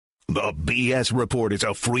The BS Report is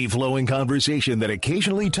a free-flowing conversation that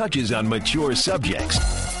occasionally touches on mature subjects.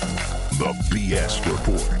 The BS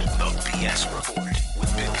Report. The BS Report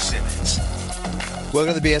with Bill Simmons.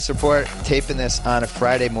 Welcome to the BS Report. Taping this on a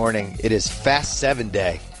Friday morning. It is Fast 7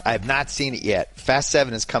 day. I have not seen it yet. Fast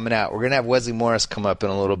 7 is coming out. We're going to have Wesley Morris come up in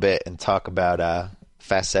a little bit and talk about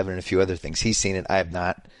Fast 7 and a few other things. He's seen it. I have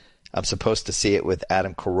not. I'm supposed to see it with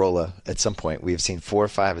Adam Carolla at some point. We've seen 4,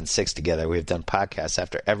 5, and 6 together. We've done podcasts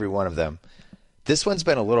after every one of them. This one's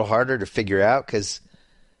been a little harder to figure out because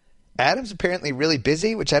Adam's apparently really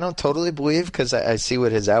busy, which I don't totally believe because I see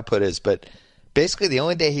what his output is. But basically the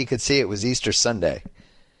only day he could see it was Easter Sunday.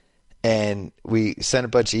 And we sent a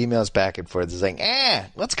bunch of emails back and forth. It's like,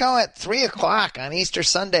 let's go at 3 o'clock on Easter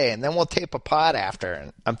Sunday, and then we'll tape a pod after.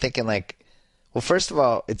 And I'm thinking like, well, first of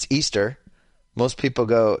all, it's Easter. Most people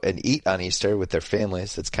go and eat on Easter with their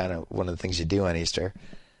families. That's kind of one of the things you do on Easter.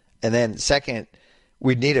 And then second,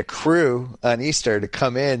 we'd need a crew on Easter to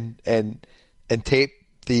come in and tape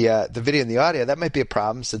the video and the audio. That might be a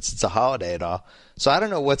problem since it's a holiday and all. So I don't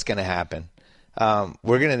know what's going to happen.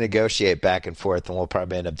 We're going to negotiate back and forth, and we'll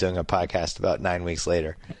probably end up doing a podcast about 9 weeks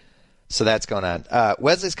later. So that's going on.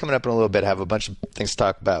 Wesley's coming up in a little bit. I have a bunch of things to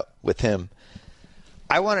talk about with him.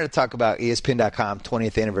 I wanted to talk about ESPN.com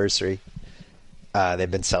 20th anniversary.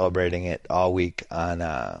 They've been celebrating it all week on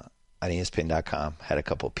ESPN.com. Had a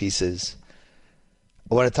couple pieces.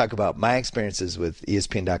 I want to talk about my experiences with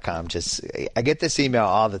ESPN.com. I get this email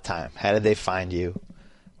all the time. How did they find you?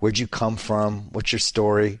 Where'd you come from? What's your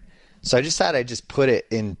story? So I just thought I'd just put it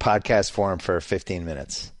in podcast form for 15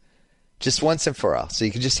 minutes. Just once and for all. So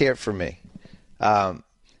you can just hear it from me.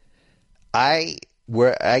 I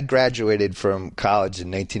graduated from college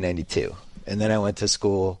in 1992. And then I went to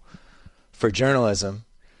school for journalism,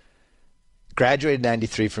 graduated in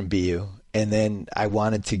 93 from BU, and then I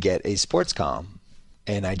wanted to get a sports column.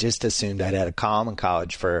 And I just assumed I'd had a column in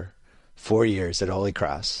college for 4 years at Holy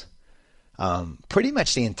Cross. Pretty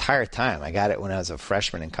much the entire time. I got it when I was a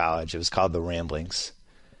freshman in college. It was called The Ramblings.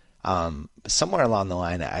 Somewhere along the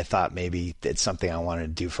line, I thought maybe it's something I wanted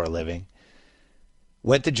to do for a living.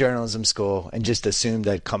 Went to journalism school and just assumed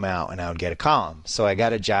I'd come out and I would get a column. So I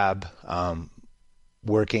got a job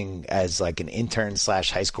working as like an intern /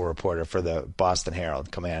 high school reporter for the Boston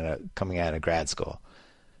Herald coming out of grad school,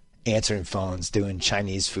 answering phones, doing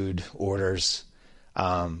Chinese food orders,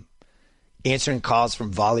 answering calls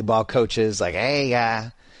from volleyball coaches like, hey,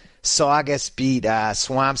 Saugus beat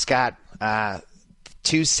Swampscott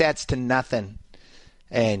 2-0.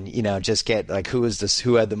 And, just get like, who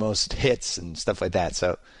had the most hits and stuff like that.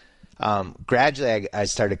 So gradually I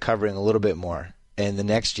started covering a little bit more. And the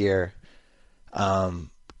next year, kind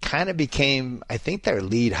of became, I think, their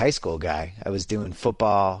lead high school guy. I was doing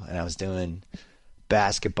football and I was doing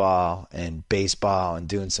basketball and baseball and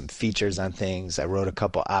doing some features on things. I wrote a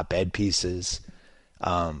couple op-ed pieces.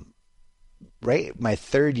 Right my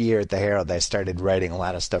third year at the Herald, I started writing a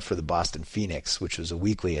lot of stuff for the Boston Phoenix, which was a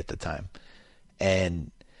weekly at the time.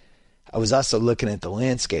 And I was also looking at the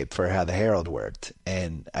landscape for how the Herald worked,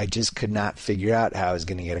 and I just could not figure out how I was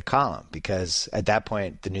going to get a column because at that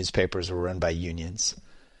point the newspapers were run by unions,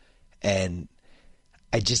 and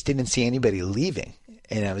I just didn't see anybody leaving.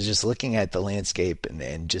 And I was just looking at the landscape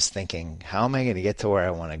and just thinking, how am I going to get to where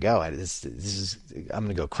I want to go? I'm going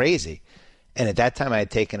to go crazy. And at that time I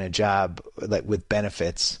had taken a job like with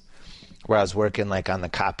benefits where I was working like on the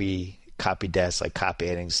copy desk, like copy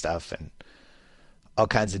editing stuff and all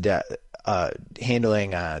kinds of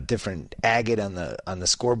handling different agate on the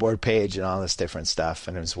scoreboard page and all this different stuff.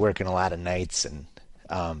 And I was working a lot of nights and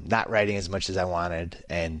not writing as much as I wanted.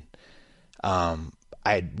 And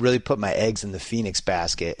I really put my eggs in the Phoenix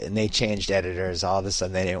basket, and they changed editors. All of a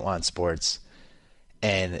sudden they didn't want sports.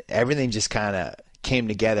 And everything just kind of came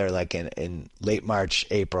together like in late March,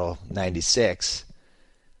 April, 96.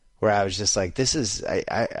 Where I was just like,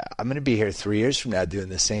 I'm going to be here 3 years from now doing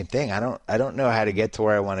the same thing. I don't know how to get to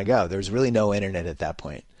where I want to go. There was really no internet at that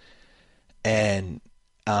point. And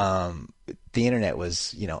the internet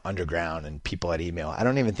was, underground and people had email. I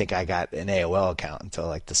don't even think I got an AOL account until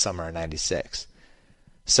like the summer of 96.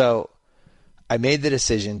 So I made the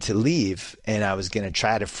decision to leave, and I was going to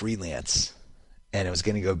try to freelance, and it was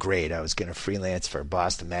going to go great. I was going to freelance for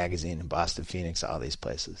Boston Magazine and Boston Phoenix, all these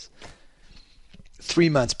places. 3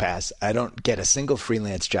 months pass. I don't get a single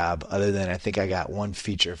freelance job other than I think I got one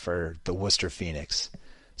feature for the Worcester Phoenix.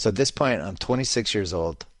 So at this point, I'm 26 years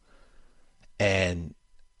old, and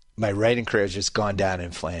my writing career has just gone down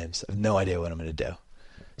in flames. I have no idea what I'm going to do.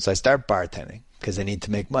 So I start bartending because I need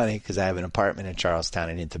to make money because I have an apartment in Charlestown.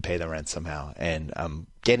 I need to pay the rent somehow. And I'm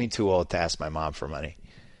getting too old to ask my mom for money.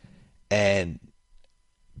 And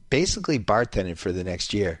basically bartended for the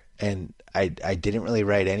next year. And I didn't really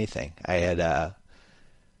write anything. I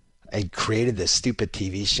created this stupid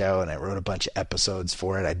TV show, and I wrote a bunch of episodes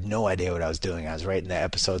for it. I had no idea what I was doing. I was writing the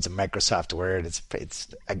episodes in Microsoft Word.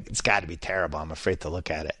 It's got to be terrible. I'm afraid to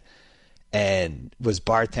look at it. And was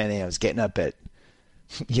bartending. I was getting up at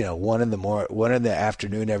 1 in the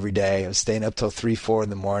afternoon every day. I was staying up till 3, 4 in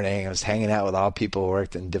the morning. I was hanging out with all people who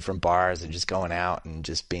worked in different bars and just going out and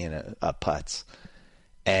just being a putz.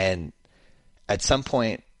 And at some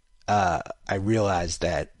point, I realized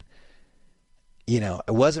that,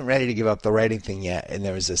 I wasn't ready to give up the writing thing yet. And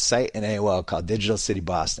there was a site in AOL called Digital City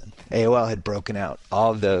Boston. AOL had broken out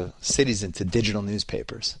all of the cities into digital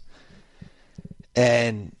newspapers.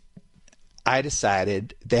 And I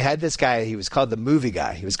decided, they had this guy, he was called the movie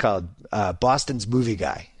guy. He was called Boston's movie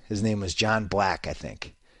guy. His name was John Black, I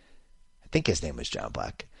think. I think his name was John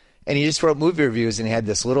Black. And he just wrote movie reviews, and he had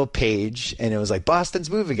this little page, and it was like Boston's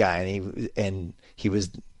movie guy. And he was,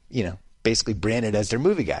 basically branded as their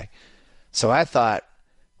movie guy. So I thought,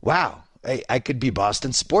 wow, I could be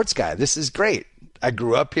Boston's sports guy. This is great. I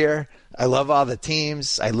grew up here. I love all the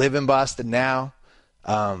teams. I live in Boston now.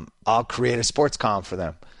 I'll create a sports column for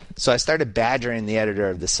them. So I started badgering the editor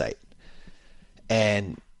of the site.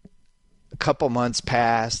 And a couple months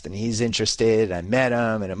passed, and he's interested. I met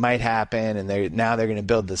him, and it might happen. And now they're going to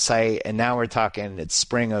build the site. And now we're talking, it's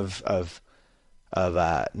spring of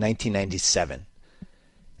 1997.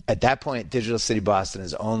 At that point, Digital City Boston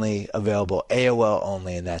is only available AOL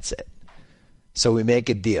only, and that's it. So we make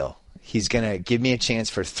a deal. He's going to give me a chance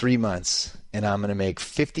for 3 months, and I'm going to make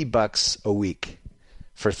 $50 a week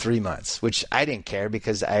for 3 months, which I didn't care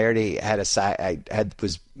because I already had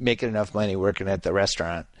was making enough money working at the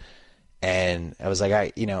restaurant, and I was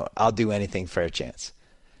like, I'll do anything for a chance.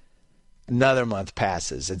 Another month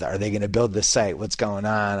passes. Are they going to build the site? What's going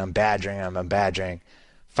on? I'm badgering.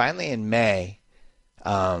 Finally, in May,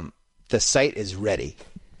 the site is ready,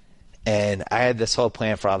 and I had this whole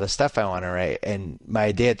plan for all the stuff I want to write. And my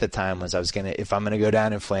idea at the time was if I'm going to go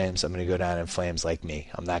down in flames, I'm going to go down in flames like me.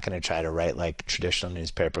 I'm not going to try to write like traditional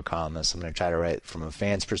newspaper columnists. I'm going to try to write from a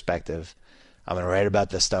fan's perspective. I'm going to write about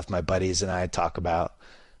the stuff my buddies and I talk about.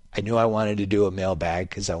 I knew I wanted to do a mailbag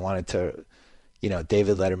because I wanted to,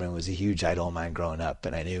 David Letterman was a huge idol of mine growing up,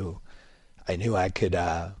 and I knew I could,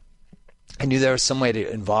 I knew there was some way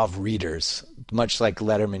to involve readers, much like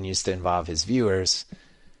Letterman used to involve his viewers,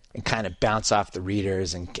 and kind of bounce off the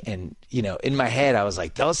readers. And in my head, I was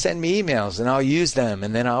like, they'll send me emails and I'll use them,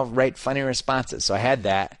 and then I'll write funny responses. So I had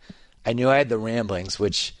that. I knew I had the ramblings,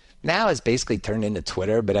 which now has basically turned into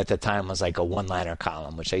Twitter, but at the time was like a one-liner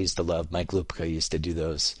column, which I used to love. Mike Lupica used to do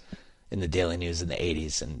those in the Daily News in the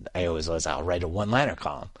 80s, and I always was, I'll write a one-liner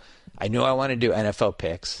column. I knew I wanted to do NFL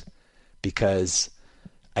picks because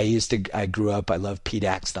I grew up, I loved Pete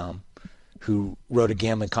Axthelm, who wrote a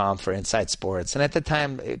gambling column for Inside Sports. And at the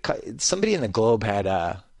time, somebody in the Globe had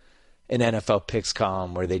an NFL picks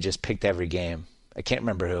column where they just picked every game. I can't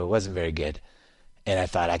remember who. It wasn't very good. And I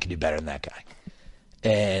thought I could do better than that guy.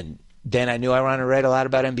 And then I knew I wanted to write a lot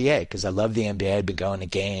about NBA because I loved the NBA. I'd been going to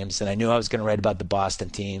games. And I knew I was going to write about the Boston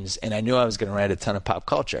teams. And I knew I was going to write a ton of pop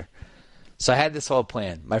culture. So I had this whole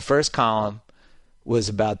plan. My first column was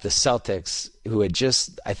about the Celtics, who had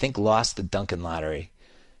just, I think, lost the Duncan lottery.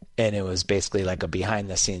 And it was basically like a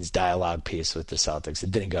behind-the-scenes dialogue piece with the Celtics. It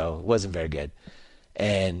didn't go. It wasn't very good.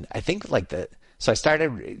 And I think so I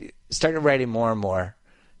started writing more and more.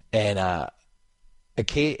 And I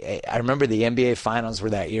remember the NBA Finals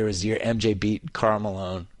were that year. It was the year MJ beat Karl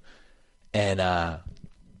Malone. And I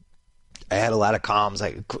had a lot of columns.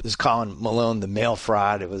 I was calling Malone the mail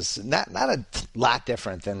fraud. It was not a lot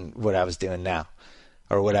different than what I was doing now,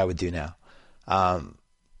 or what I would do now.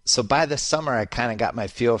 So by the summer, I kind of got my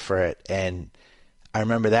feel for it. And I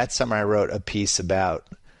remember that summer I wrote a piece about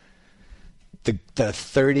the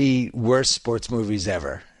 30 worst sports movies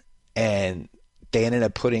ever. And they ended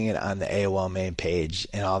up putting it on the AOL main page.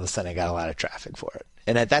 And all of a sudden I got a lot of traffic for it.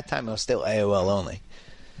 And at that time, it was still AOL only.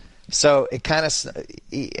 So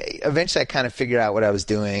eventually I kind of figured out what I was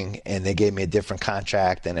doing, and they gave me a different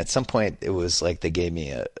contract. And at some point it was like they gave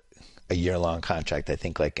me a year-long contract, I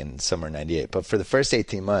think, like in summer 98. But for the first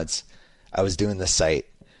 18 months, I was doing the site,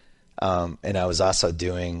 and I was also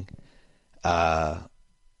doing all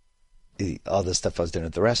the stuff I was doing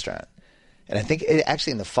at the restaurant. And I think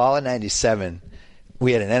actually in the fall of 97,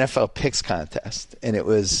 we had an NFL picks contest, and it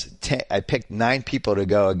was I picked 9 people to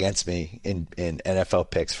go against me in NFL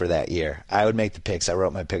picks for that year. I would make the picks. I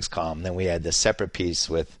wrote my picks column. Then we had this separate piece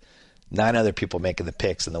with 9 other people making the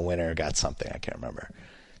picks, and the winner got something. I can't remember.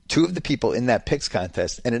 2 of the people in that picks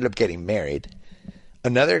contest ended up getting married.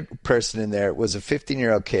 another person in there was a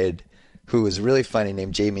 15-year-old kid who was really funny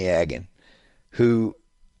named Jamie Agin, who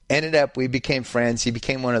ended up, we became friends. He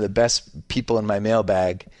became one of the best people in my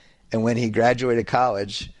mailbag. And when he graduated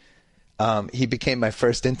college, he became my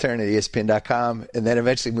first intern at ESPN.com, and then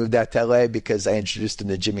eventually moved out to LA because I introduced him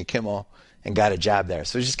to Jimmy Kimmel and got a job there.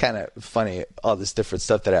 So it's just kind of funny, all this different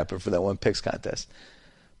stuff that happened for that one picks contest.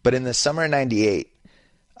 But in the summer of 98,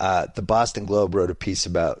 the Boston Globe wrote a piece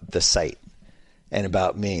about the site and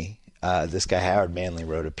about me. This guy, Howard Manley,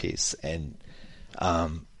 wrote a piece. And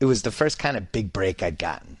it was the first kind of big break I'd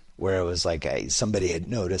gotten, where it was like somebody had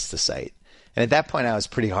noticed the site. And at that point, I was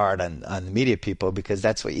pretty hard on the media people, because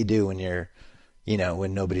that's what you do when you're,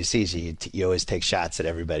 when nobody sees you. You always take shots at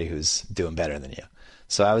everybody who's doing better than you.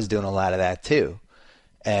 So I was doing a lot of that too.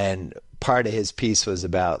 And part of his piece was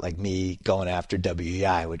about like me going after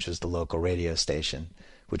WEI, which was the local radio station,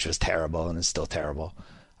 which was terrible and is still terrible.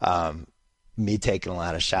 Me taking a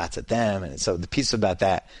lot of shots at them. And so the piece was about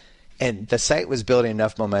that. And the site was building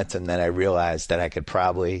enough momentum that I realized that I could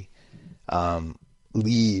probably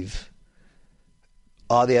leave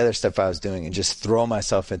all the other stuff I was doing and just throw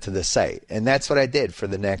myself into the site. And that's what I did for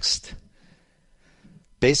the next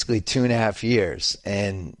basically 2.5 years.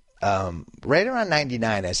 And right around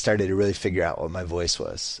 99, I started to really figure out what my voice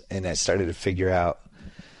was. And I started to figure out,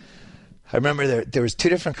 I remember there was 2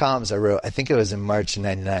 different columns I wrote. I think it was in March of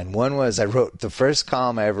 99. One was, I wrote the first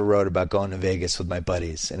column I ever wrote about going to Vegas with my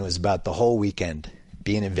buddies. And it was about the whole weekend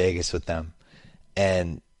being in Vegas with them.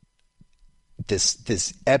 And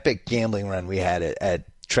this epic gambling run we had at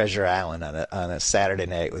Treasure Island on a Saturday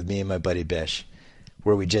night with me and my buddy Bish,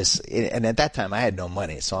 where we just, and at that time I had no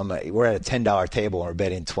money, so we're at a $10 table and we're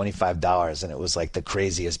betting $25, and it was like the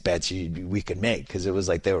craziest bets we could make, because it was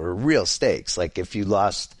like they were real stakes. Like if you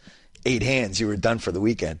lost 8 hands, you were done for the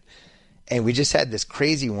weekend. And we just had this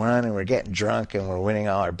crazy run, and we're getting drunk and we're winning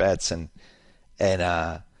all our bets, and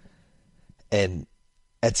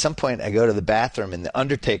at some point I go to the bathroom and the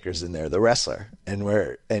Undertaker's in there, the wrestler, and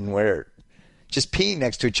we're just peeing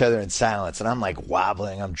next to each other in silence, and I'm like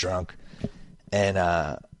wobbling, I'm drunk,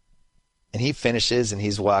 and he finishes and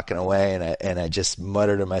he's walking away, and I just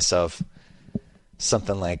mutter to myself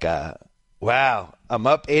something like, wow, I'm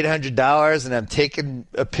up $800 and I'm taking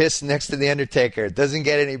a piss next to the Undertaker. It doesn't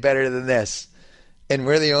get any better than this. And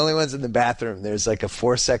we're the only ones in the bathroom. There's like a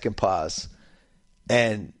 4-second pause,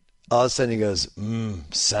 and all of a sudden he goes,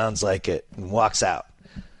 sounds like it, and walks out.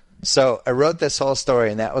 So I wrote this whole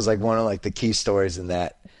story, and that was like one of like the key stories in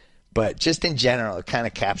that. But just in general, it kind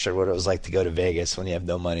of captured what it was like to go to Vegas when you have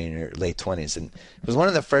no money in your late 20s. And it was one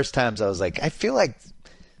of the first times I was like, I feel like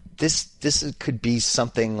this could be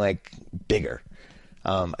something like bigger.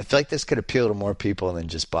 I feel like this could appeal to more people than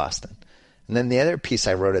just Boston. And then the other piece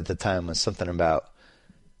I wrote at the time was something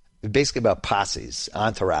basically about posses,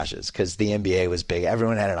 entourages, because the NBA was big.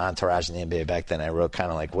 Everyone had an entourage in the NBA back then. I wrote kind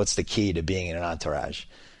of like, what's the key to being in an entourage?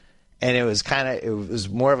 And it was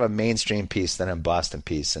more of a mainstream piece than a Boston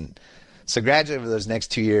piece. And so gradually over those next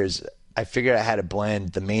 2 years, I figured out how to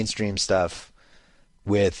blend the mainstream stuff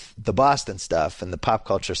with the Boston stuff and the pop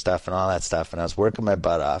culture stuff and all that stuff. And I was working my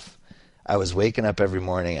butt off. I was waking up every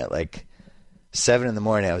morning at like 7 a.m.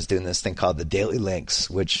 I was doing this thing called the Daily Links,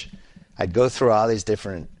 which I'd go through all these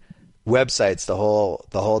different websites the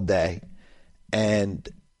whole day, and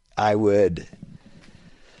I would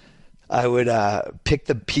pick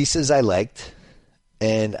the pieces I liked,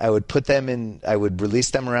 and I would put them in. I would release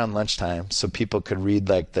them around lunchtime so people could read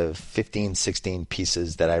like the 15, 16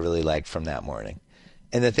 pieces that I really liked from that morning.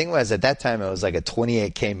 And the thing was, at that time, it was like a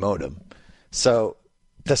 28K modem, so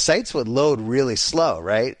the sites would load really slow,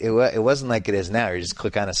 right? It wasn't like it is now. You just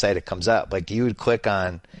click on a site, it comes up. Like you would click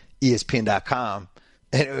on ESPN.com,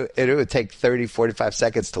 and it would take 30, 45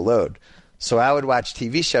 seconds to load. So I would watch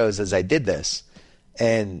TV shows as I did this.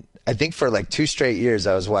 And I think for like 2 straight years,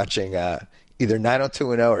 I was watching either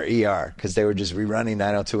 90210 or ER, because they were just rerunning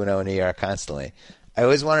 90210 and ER constantly. I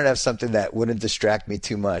always wanted to have something that wouldn't distract me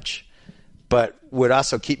too much, but would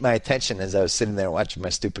also keep my attention as I was sitting there watching my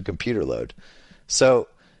stupid computer load. So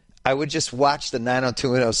I would just watch the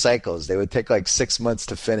 90210 cycles. They would take like 6 months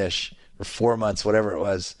to finish, or 4 months, whatever it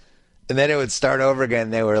was. And then it would start over again.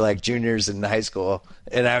 They were like juniors in high school,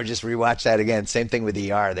 and I would just rewatch that again. Same thing with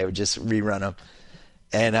ER. They would just rerun them.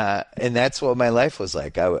 And that's what my life was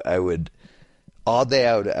like. I would all day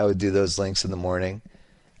I would do those links in the morning.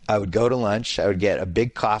 I would go to lunch. I would get a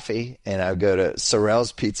big coffee, and I would go to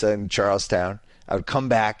Sorrell's Pizza in Charlestown. I would come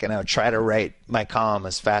back, and I would try to write my column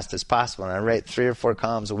as fast as possible. And I write 3 or 4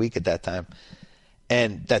 columns a week at that time.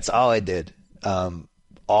 And that's all I did.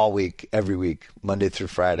 All week, every week, Monday through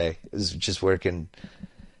Friday. It was just working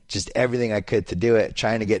just everything I could to do it,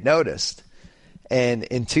 trying to get noticed. And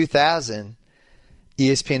in 2000,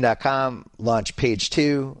 ESPN.com launched Page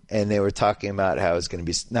 2, and they were talking about how it was going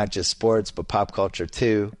to be not just sports, but pop culture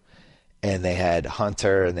too. And they had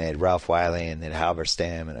Hunter, and they had Ralph Wiley, and they had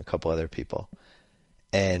Halberstam, and a couple other people.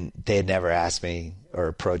 And they had never asked me or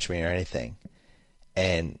approached me or anything.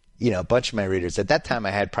 And, a bunch of my readers, at that time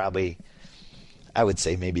I had probably, I would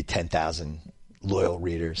say maybe 10,000 loyal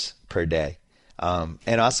readers per day.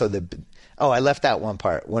 And also I left out one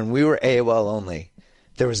part. When we were AOL only,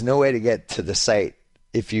 there was no way to get to the site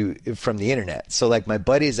from the internet. So like my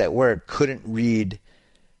buddies at work couldn't read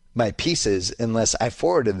my pieces unless I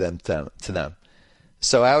forwarded them to them.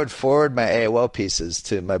 So I would forward my AOL pieces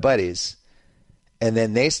to my buddies, and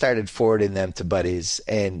then they started forwarding them to buddies.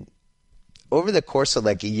 And over the course of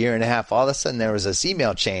like a year and a half, all of a sudden there was this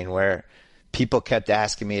email chain where people kept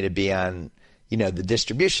asking me to be on, the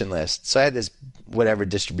distribution list. So I had this whatever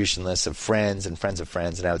distribution list of friends and friends of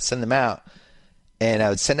friends, and I would send them out, and I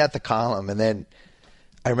would send out the column. And then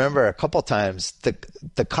I remember a couple times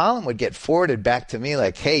the column would get forwarded back to me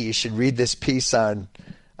like, hey, you should read this piece on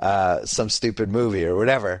some stupid movie or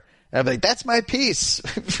whatever. And I'm like, that's my piece.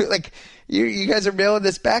 Like, you guys are mailing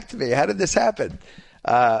this back to me. How did this happen?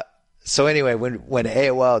 So anyway, when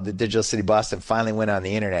AOL, the Digital City Boston, finally went on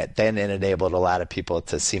the internet, then it enabled a lot of people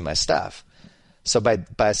to see my stuff. So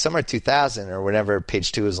by summer 2000 or whenever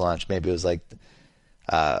Page 2 was launched, maybe it was like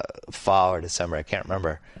fall or December, I can't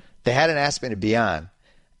remember. They hadn't asked me to be on,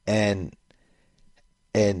 and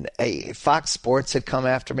Fox Sports had come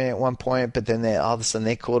after me at one point, but then all of a sudden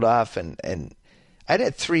they cooled off, and I'd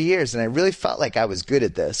had 3 years, and I really felt like I was good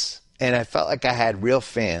at this, and I felt like I had real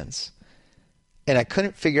fans. And I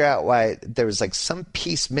couldn't figure out why there was like some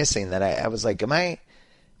piece missing that I was like, am I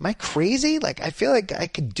crazy? Like, I feel like I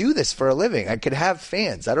could do this for a living. I could have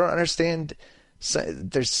fans. I don't understand. So,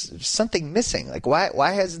 there's something missing. Like,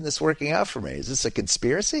 why hasn't this working out for me? Is this a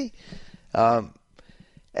conspiracy?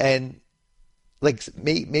 And like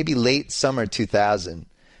maybe late summer 2000,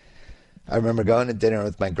 I remember going to dinner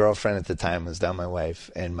with my girlfriend at the time, was now my wife,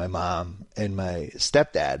 and my mom and my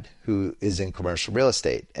stepdad, who is in commercial real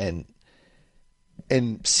estate, and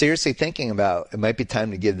seriously thinking about, it might be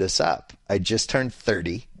time to give this up. I just turned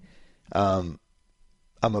 30. I'm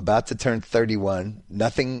about to turn 31.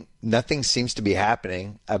 Nothing seems to be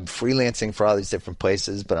happening. I'm freelancing for all these different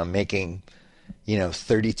places, but I'm making,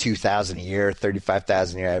 $32,000 a year,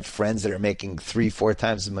 $35,000 a year. I have friends that are making 3-4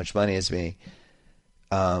 times as much money as me.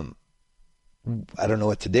 I don't know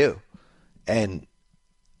what to do. And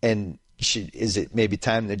is it maybe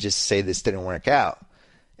time to just say this didn't work out?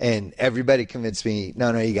 And everybody convinced me,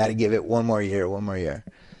 no, you got to give it one more year.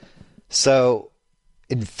 So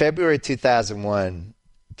in February 2001,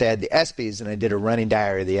 they had the ESPYs, and I did a running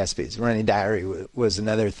diary of the ESPYs. Running diary was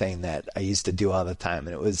another thing that I used to do all the time.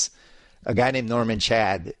 And it was a guy named Norman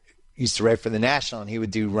Chad used to write for the National, and he would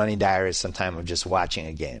do running diaries sometime of just watching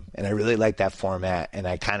a game. And I really liked that format, and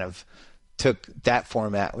I kind of took that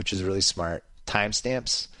format, which is really smart,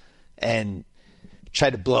 timestamps, and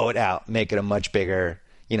tried to blow it out, make it a much bigger,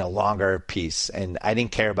 longer piece. And I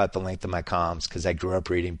didn't care about the length of my columns because I grew up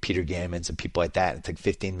reading Peter Gammons and people like that. It took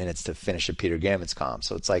 15 minutes to finish a Peter Gammons column.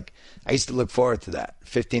 So it's like, I used to look forward to that.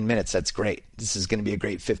 15 minutes, that's great. This is going to be a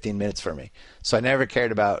great 15 minutes for me. So I never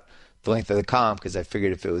cared about the length of the column because I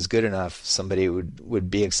figured if it was good enough, somebody would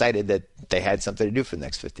be excited that they had something to do for the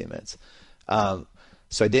next 15 minutes.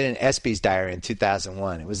 So I did an ESPYs diary in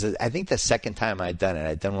 2001. It was, I think, the second time I'd done it.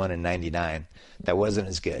 I'd done one in 99 that wasn't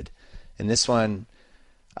as good. And this one,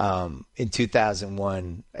 in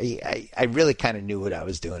 2001, I really kind of knew what I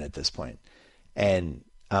was doing at this point. And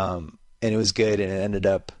it was good. And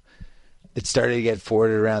it started to get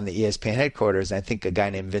forwarded around the ESPN headquarters. And I think a guy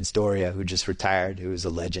named Vince Doria, who just retired, who was a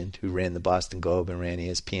legend, who ran the Boston Globe and ran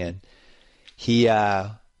ESPN, he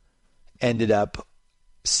ended up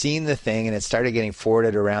seeing the thing, and it started getting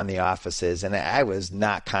forwarded around the offices. And I was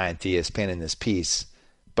not kind to ESPN in this piece,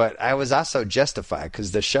 but I was also justified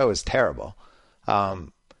because the show is terrible.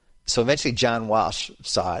 So eventually John Walsh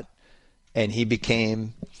saw it, and he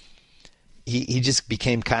just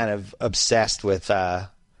became kind of obsessed with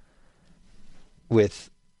who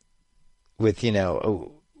is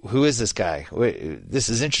this guy? This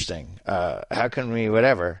is interesting. How can we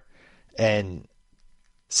whatever? And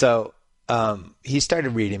so he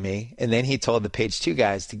started reading me, and then he told the Page 2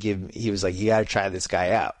 guys he was like, you got to try this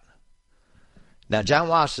guy out. Now, John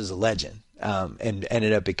Walsh is a legend. And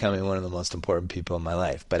ended up becoming one of the most important people in my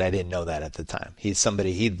life. But I didn't know that at the time.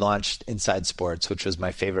 He'd launched Inside Sports, which was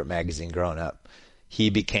my favorite magazine growing up. He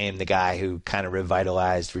became the guy who kind of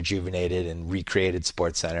revitalized, rejuvenated, and recreated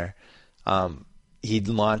SportsCenter. he'd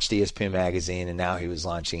launched ESPN magazine, and now he was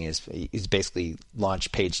launching he's basically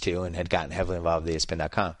launched Page 2 and had gotten heavily involved with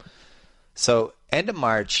ESPN.com. So end of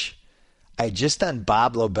March, I had just done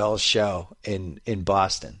Bob Lobel's show in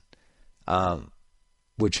Boston,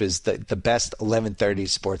 which was the best 11:30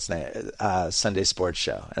 sports night, Sunday sports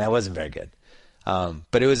show, and I wasn't very good.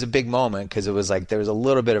 But it was a big moment because it was like there was a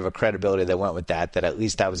little bit of a credibility that went with that at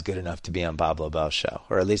least I was good enough to be on Bob Lobel's show,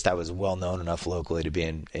 or at least I was well known enough locally to be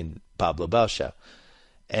in Bob Lobel's show.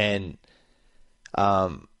 And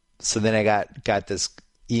so then I got this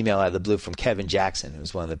email out of the blue from Kevin Jackson, who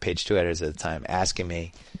was one of the Page 2 editors at the time, asking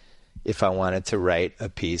me if I wanted to write a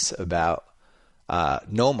piece about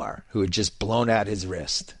Nomar, who had just blown out his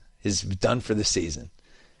wrist, is done for the season.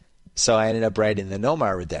 So I ended up writing the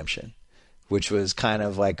Nomar redemption, which was kind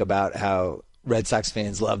of like about how Red Sox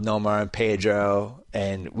fans love Nomar and Pedro,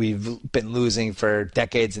 and we've been losing for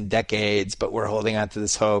decades and decades, but we're holding on to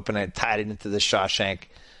this hope. And I tied it into the Shawshank,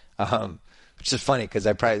 which is funny because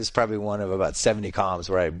it's probably one of about 70 columns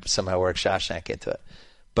where I somehow work Shawshank into it.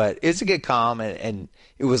 But it's a good column, and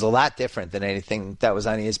it was a lot different than anything that was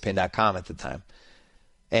on ESPN.com at the time.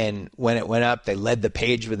 And when it went up, they led the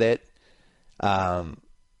page with it.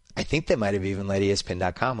 I think they might have even led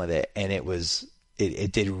ESPN.com with it, and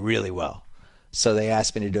it did really well. So they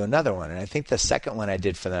asked me to do another one, and I think the second one I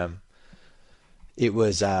did for them, it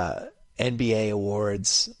was NBA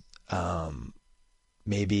awards, the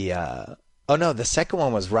second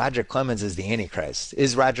one was Roger Clemens is the Antichrist.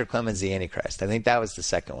 Is Roger Clemens the Antichrist? I think that was the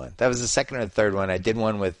second one. That was the second or the third one. I did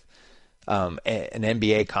one with an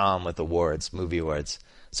NBA column with awards, movie awards.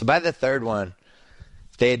 So by the third one,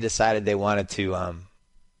 they had decided they wanted to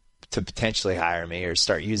potentially hire me or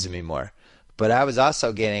start using me more. But I was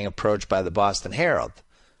also getting approached by the Boston Herald,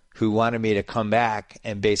 who wanted me to come back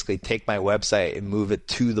and basically take my website and move it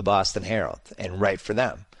to the Boston Herald and write for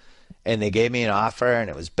them. And they gave me an offer, and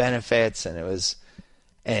it was benefits, and it was,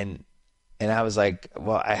 and I was like,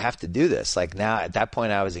 well, I have to do this. Like now, at that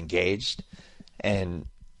point, I was engaged, and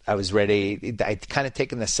I was ready. I'd kind of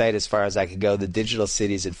taken the site as far as I could go. The digital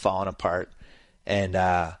cities had fallen apart, and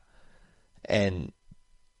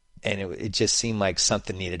it just seemed like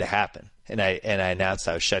something needed to happen. And I announced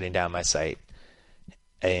I was shutting down my site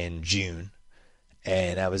in June,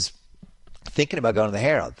 and I was thinking about going to the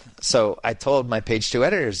Herald. So I told my Page 2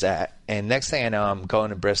 editors that, and next thing I know, I'm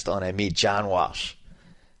going to Bristol and I meet John Walsh,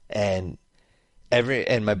 and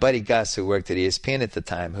my buddy Gus, who worked at ESPN at the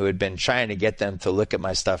time, who had been trying to get them to look at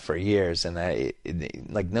my stuff for years, and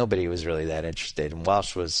nobody was really that interested. And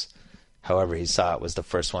Walsh was, however he saw it, was the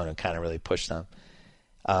first one who kind of really pushed them.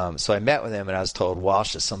 So I met with him, and I was told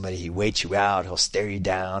Walsh is somebody, he waits you out, he'll stare you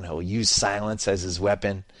down, he'll use silence as his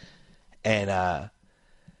weapon, and I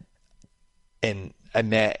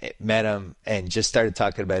met him and just started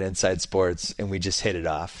talking about inside sports, and we just hit it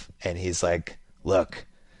off. And he's like, look,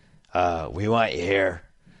 we want you here.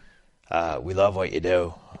 We love what you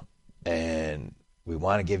do. And we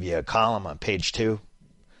want to give you a column on Page 2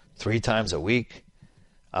 3 times a week.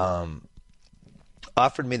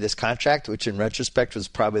 Offered me this contract, which in retrospect was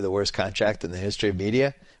probably the worst contract in the history of media.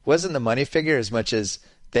 It wasn't the money figure as much as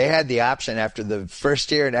they had the option after the first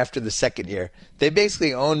year and after the second year. They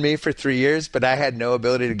basically owned me for 3 years, but I had no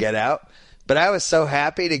ability to get out. But I was so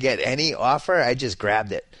happy to get any offer, I just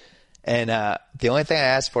grabbed it. And the only thing I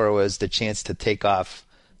asked for was the chance to take off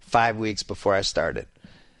 5 weeks before I started.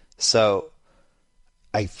 So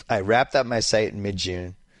I wrapped up my site in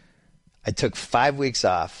mid-June. I took 5 weeks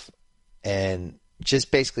off and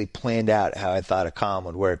just basically planned out how I thought a column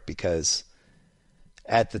would work, because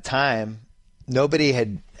at the time, nobody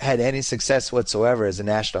had any success whatsoever as a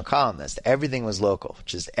national columnist. Everything was local,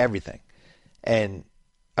 just everything. And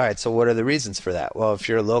all right, so what are the reasons for that? Well, if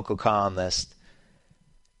you're a local columnist,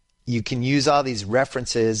 you can use all these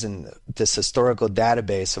references and this historical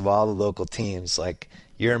database of all the local teams. Like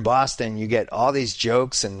you're in Boston, you get all these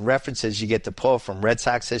jokes and references you get to pull from Red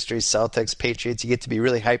Sox history, Celtics, Patriots. You get to be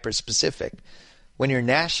really hyper specific. When you're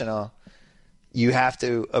national, you have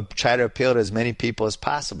to try to appeal to as many people as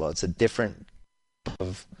possible. It's a different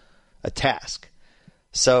of a task.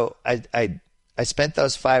 So I spent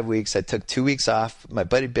those 5 weeks. I took 2 weeks off. My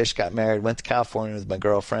buddy Bish got married, went to California with my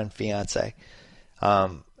girlfriend, fiance.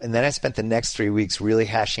 And then I spent the next 3 weeks really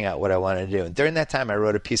hashing out what I wanted to do. And during that time, I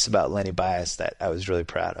wrote a piece about Lenny Bias that I was really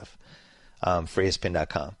proud of for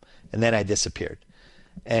ESPN.com. And then I disappeared.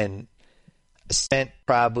 And I spent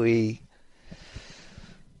probably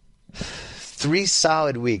 3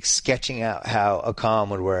 solid weeks sketching out how a column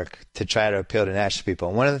would work to try to appeal to national people.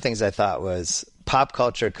 And one of the things I thought was pop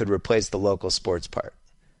culture could replace the local sports part,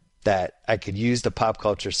 that I could use the pop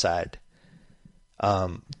culture side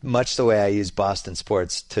Much the way I use Boston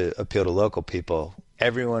sports to appeal to local people.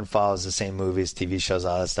 Everyone follows the same movies, TV shows,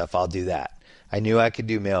 all that stuff. I'll do that. I knew I could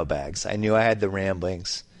do mailbags. I knew I had the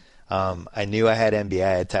ramblings. I knew I had NBA.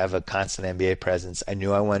 I had to have a constant NBA presence. I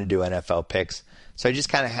knew I wanted to do NFL picks. So I just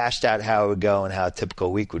kind of hashed out how it would go and how a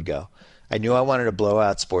typical week would go. I knew I wanted to blow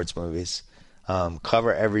out sports movies,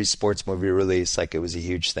 cover every sports movie release like it was a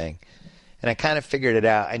huge thing. And I kind of figured it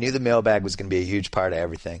out. I knew the mailbag was going to be a huge part of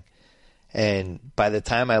everything. And by the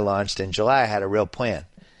time I launched in July, I had a real plan.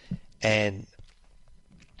 And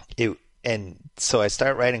so I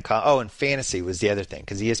started writing. And fantasy was the other thing,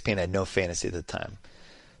 because ESPN had no fantasy at the time.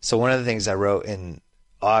 So one of the things I wrote in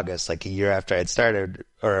August, like a year after I had started,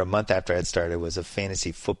 or a month after I had started, was a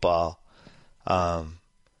fantasy football,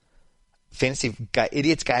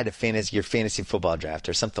 Idiot's Guide to your fantasy football draft,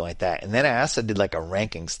 or something like that. And then I also did like a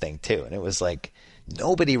rankings thing too. And it was like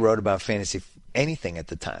nobody wrote about fantasy anything at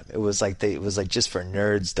the time. It was like just for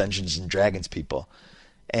nerds, Dungeons and Dragons people.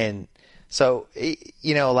 And so, a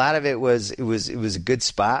lot of it was a good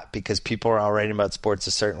spot because people were all writing about sports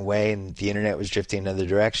a certain way and the internet was drifting another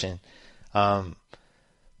direction.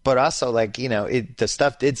 But also, the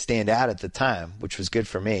stuff did stand out at the time, which was good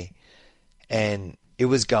for me. And it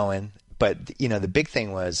was going. But, the big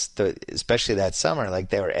thing was, especially that summer,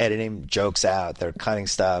 they were editing jokes out, they were cutting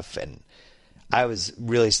stuff. And I was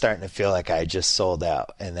really starting to feel like I had just sold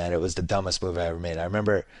out and that it was the dumbest move I ever made. I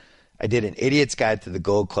remember I did an Idiot's Guide to the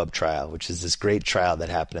Gold Club trial, which is this great trial that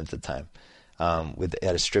happened at the time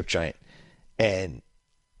at a strip joint. And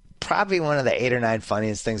probably one of the 8 or 9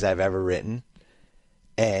 funniest things I've ever written.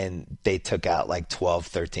 And they took out 12,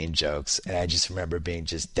 13 jokes. And I just remember being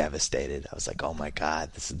just devastated. I was like, oh my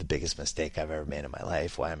God, this is the biggest mistake I've ever made in my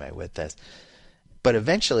life. Why am I with this? But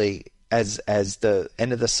eventually, as the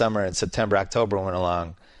end of the summer and September, October went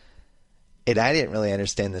along, I didn't really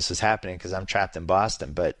understand this was happening because I'm trapped in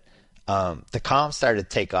Boston. But the column started to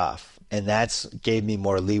take off. And that gave me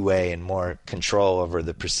more leeway and more control over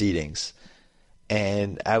the proceedings.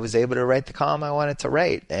 And I was able to write the column I wanted to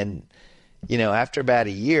write. And after about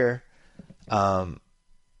a year, I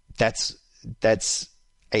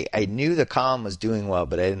knew the column was doing well,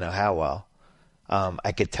 but I didn't know how well.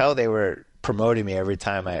 I could tell they were promoting me every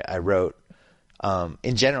time I wrote.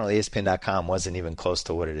 In general, ESPN.com wasn't even close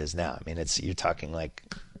to what it is now. I mean, you're talking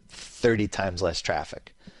 30 times less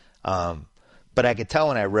traffic. But I could tell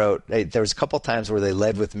when I wrote, there was a couple times where they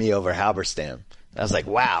led with me over Halberstam. I was like,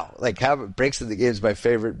 wow, Breaks of the Game is my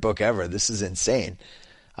favorite book ever. This is insane.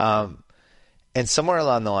 And somewhere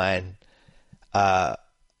along the line, I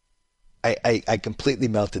completely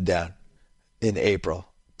melted down in April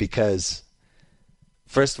because,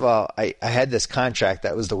 first of all, I had this contract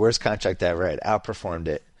that was the worst contract I ever had. Outperformed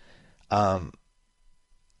it.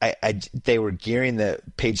 They were gearing the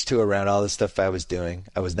page 2 around all the stuff I was doing.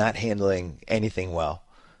 I was not handling anything well.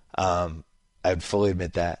 I would fully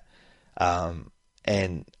admit that.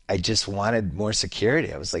 And I just wanted more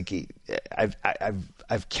security. I was like,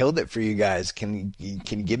 I've killed it for you guys. Can you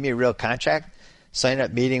give me a real contract? So I ended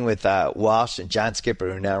up meeting with Walsh and John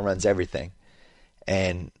Skipper, who now runs everything.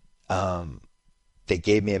 And they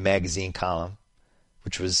gave me a magazine column,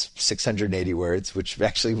 which was 680 words, which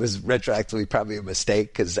actually was retroactively probably a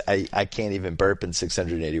mistake because I can't even burp in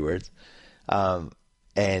 680 words.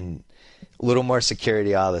 And a little more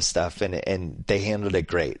security, all this stuff. And they handled it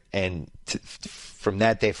great. And from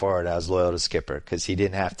that day forward, I was loyal to Skipper because he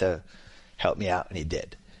didn't have to help me out, and he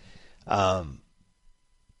did. And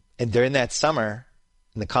during that summer,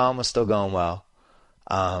 and the column was still going well,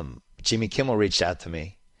 Jimmy Kimmel reached out to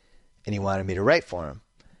me, and he wanted me to write for him.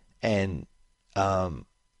 And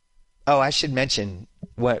I should mention,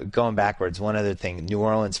 going backwards, one other thing. New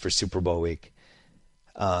Orleans for Super Bowl week.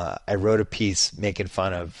 I wrote a piece making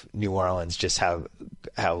fun of New Orleans, just how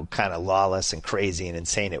kind of lawless and crazy and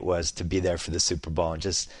insane it was to be there for the Super Bowl.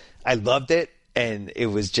 And I loved it. And it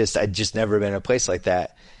was I'd just never been in a place like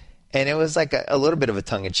that. And it was like a little bit of a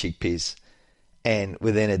tongue-in-cheek piece. And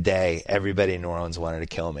within a day, everybody in New Orleans wanted to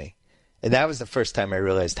kill me. And that was the first time I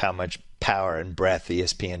realized how much power and breadth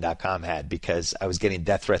ESPN.com had, because I was getting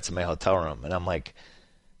death threats in my hotel room. And I'm like,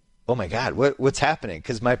 oh my God, what's happening?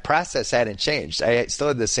 Because my process hadn't changed. I still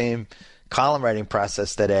had the same column writing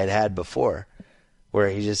process that I had had before, where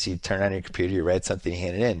you turn on your computer, you write something, you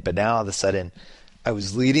hand it in. But now all of a sudden, I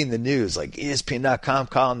was leading the news, like ESPN.com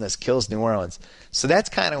columnist kills New Orleans. So that's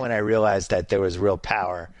kind of when I realized that there was real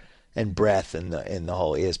power and breadth in the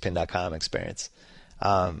whole ESPN.com experience.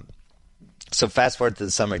 So fast forward to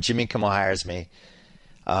the summer, Jimmy Kimmel hires me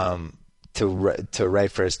to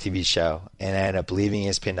write for his TV show, and I ended up leaving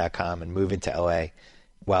ESPN.com and moving to LA.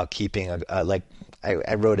 while keeping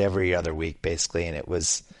I wrote every other week basically, and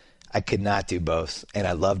I could not do both. And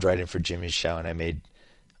I loved writing for Jimmy's show, and I made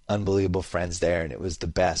unbelievable friends there, and it was the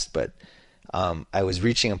best. But I was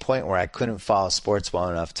reaching a point where I couldn't follow sports well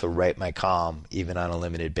enough to write my column even on a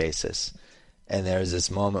limited basis. And there was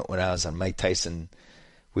this moment when I was on Mike Tyson.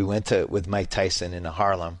 We went with Mike Tyson into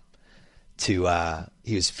Harlem he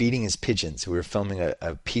was feeding his pigeons. We were filming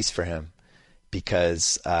a piece for him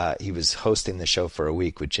because he was hosting the show for a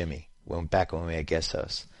week with Jimmy back when we had guest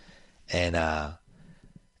hosts. And I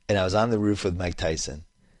was on the roof with Mike Tyson,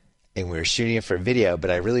 and we were shooting it for a video, but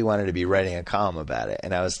I really wanted to be writing a column about it.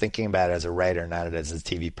 And I was thinking about it as a writer, not as a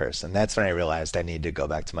TV person. That's when I realized I needed to go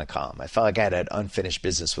back to my column. I felt like I had unfinished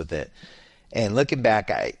business with it. And looking back,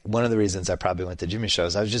 one of the reasons I probably went to Jimmy's show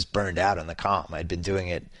is I was just burned out on the column. I'd been doing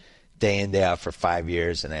it day in, day out for 5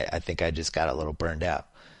 years, and I think I just got a little burned out.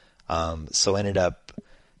 So ended up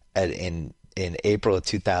in April of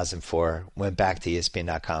 2004, went back to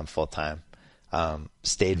ESPN.com full time.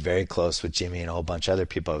 Stayed very close with Jimmy and a whole bunch of other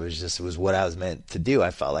people. It was what I was meant to do.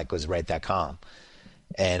 I felt like was write that column.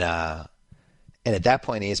 And at that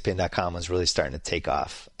point, ESPN.com was really starting to take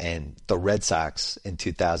off. And the Red Sox in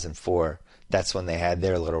 2004, that's when they had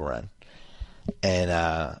their little run.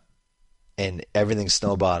 And everything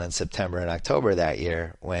snowballed in September and October that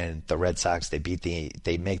year when the Red Sox, they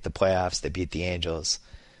make the playoffs, they beat the Angels.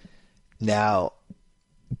 Now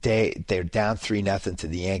they're down 3-0 to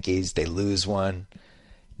the Yankees. They lose one.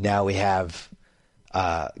 Now we have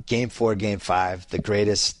Game 4, Game 5, the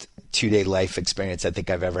greatest two-day life experience I think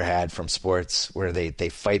I've ever had from sports, where they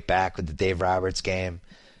fight back with the Dave Roberts game.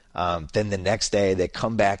 Then the next day they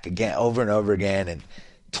come back again, over and over again, and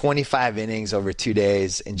 25 innings over 2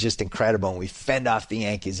 days, and just incredible. And we fend off the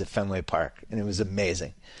Yankees at Fenway Park, and it was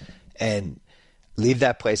amazing. And leave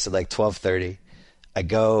that place at like 12:30. I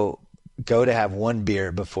go to have one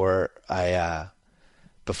beer before I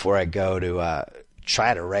go to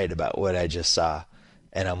try to write about what I just saw.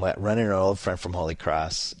 And I'm running an old friend from Holy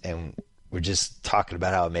Cross, and we're just talking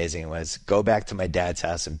about how amazing it was. Go back to my dad's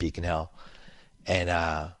house in Beacon Hill, and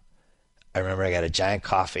I remember I got a giant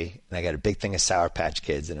coffee, and I got a big thing of Sour Patch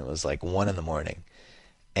Kids, and it was like 1 a.m.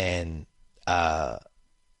 And I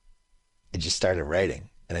just started writing.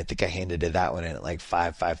 And I think I handed it that one in at like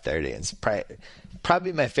 5:30. It's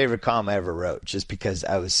probably my favorite column I ever wrote, just because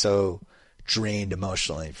I was so drained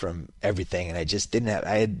emotionally from everything. And I just didn't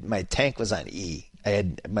have, my tank was on E.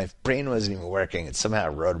 My brain wasn't even working, and somehow I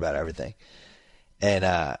wrote about everything. And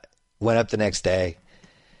went up the next day,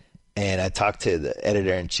 and I talked to the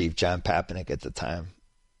editor-in-chief, John Papanek, at the time.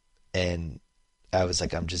 And I was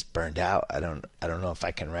like, I'm just burned out. I don't know if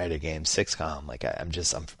I can write a Game 6 column. Like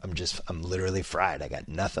I'm literally fried. I got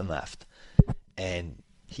nothing left. And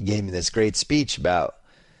he gave me this great speech about,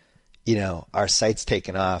 our site's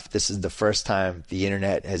taken off. This is the first time the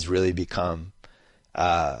internet has really become,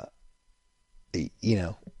 a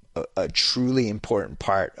truly important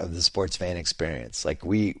part of the sports fan experience. Like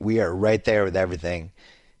we are right there with everything.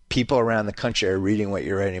 People around the country are reading what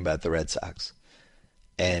you're writing about the Red Sox,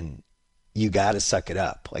 and you got to suck it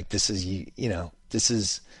up. Like this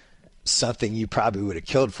is something you probably would have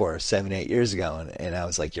killed for 7-8 years ago. And I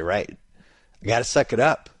was like, you're right. I got to suck it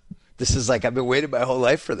up. This is like, I've been waiting my whole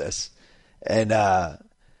life for this. And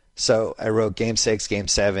so I wrote Game 6, Game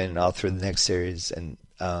 7, and all through the next series. And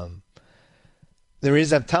the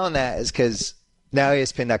reason I'm telling that is because now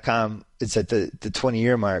ESPN.com is at the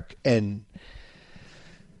 20-year mark, and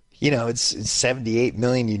it's 78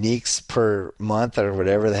 million uniques per month or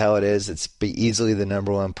whatever the hell it is. It's easily the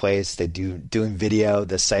number one place. They doing video.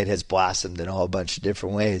 The site has blossomed in a whole bunch of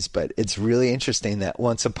different ways. But it's really interesting that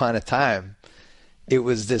once upon a time, it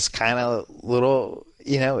was this kind of little,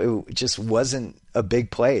 it just wasn't a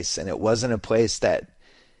big place. And it wasn't a place that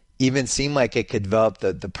even seemed like it could develop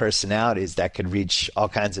the personalities that could reach all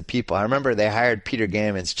kinds of people. I remember they hired Peter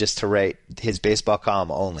Gammons just to write his baseball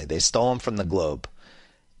column only. They stole him from the Globe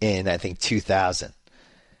in, I think, 2000.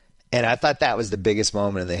 And I thought that was the biggest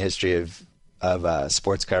moment in the history of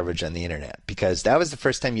sports coverage on the internet, because that was the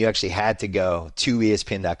first time you actually had to go to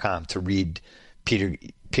ESPN.com to read Peter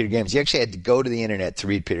Gammons. You actually had to go to the internet to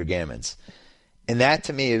read Peter Gammons. And that,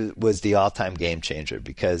 to me, was the all-time game changer,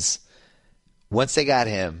 because once they got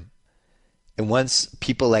him, and once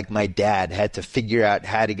people like my dad had to figure out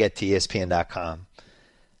how to get to ESPN.com,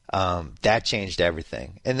 that changed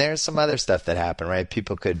everything. And there's some other stuff that happened, right?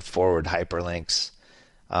 People could forward hyperlinks.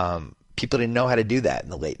 People didn't know how to do that in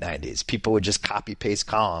the late 90s. People would just copy paste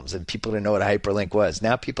columns, and people didn't know what a hyperlink was.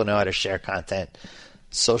 Now people know how to share content.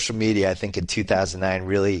 Social media, I think in 2009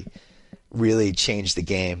 really changed the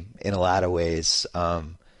game in a lot of ways.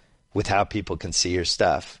 with how people can see your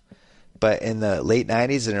stuff. But in the late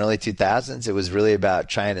 90s and early 2000s, it was really about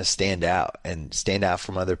trying to stand out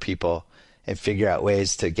from other people and figure out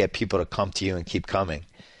ways to get people to come to you and keep coming.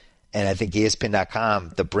 And I think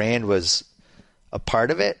ESPN.com, the brand was a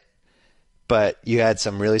part of it, but you had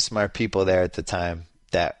some really smart people there at the time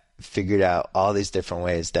that figured out all these different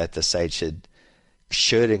ways that the site should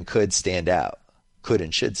and could stand out, could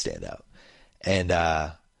and should stand out. And,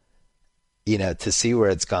 to see where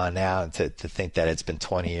it's gone now and to think that it's been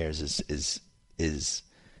 20 years is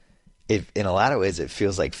in a lot of ways, it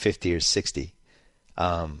feels like 50 or 60.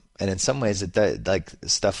 And in some ways it does, like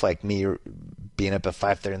stuff like me being up at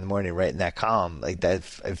 5:30 in the morning, writing that column like that,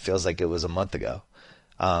 it feels like it was a month ago.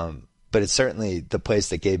 But it's certainly the place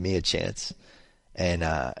that gave me a chance. And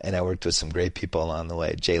I worked with some great people along the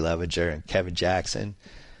way, Jay Levenger and Kevin Jackson,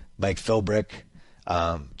 Mike Philbrick,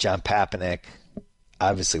 John Papanek,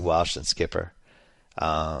 obviously Walsh and Skipper,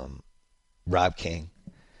 Rob King,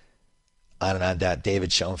 on and on down,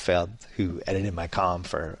 David Schoenfeld, who edited my column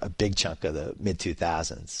for a big chunk of the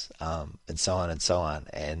mid-2000s, and so on and so on.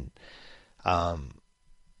 And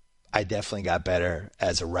I definitely got better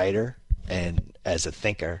as a writer and as a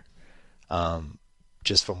thinker,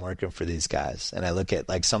 just from working for these guys. And I look at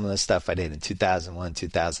like some of the stuff I did in 2001,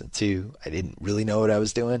 2002. I didn't really know what I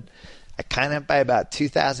was doing. I kind of, by about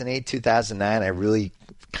 2008, 2009, I really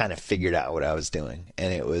kind of figured out what I was doing.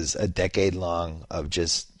 And it was a decade long of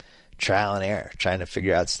just trial and error, trying to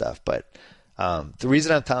figure out stuff. But the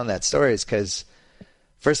reason I'm telling that story is because,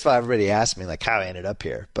 first of all, everybody asked me like how I ended up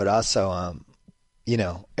here. But also, I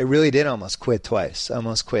really did almost quit twice. I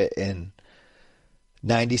almost quit in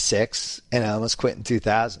 96 and I almost quit in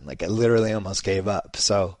 2000. Like I literally almost gave up.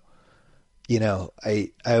 So,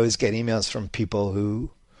 I always get emails from people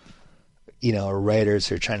who, are writers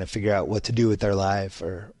who are trying to figure out what to do with their life,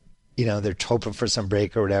 or, they're hoping for some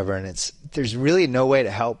break or whatever. And there's really no way to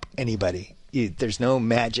help anybody. There's no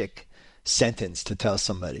magic sentence to tell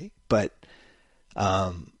somebody, but,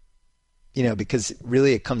 because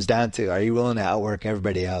really it comes down to, are you willing to outwork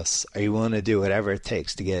everybody else? Are you willing to do whatever it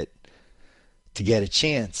takes to get a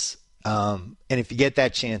chance? And if you get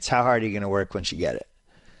that chance, how hard are you going to work once you get it?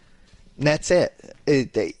 And that's it.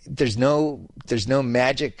 There's no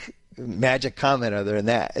magic comment other than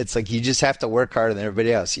that. It's like you just have to work harder than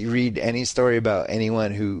everybody else. You read any story about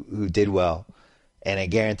anyone who did well, and I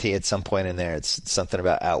guarantee at some point in there it's something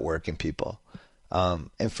about outworking people.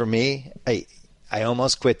 And for me, I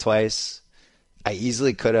almost quit twice. I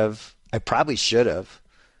easily could have. I probably should have.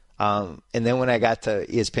 And then when I got to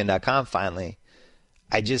ESPN.com finally,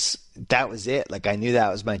 that was it. Like I knew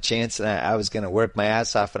that was my chance, and I was going to work my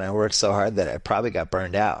ass off, and I worked so hard that I probably got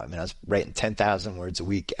burned out. I mean, I was writing 10,000 words a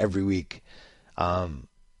week, every week,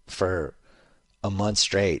 for a month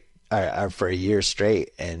straight, or for a year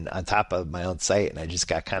straight, and on top of my own site, and I just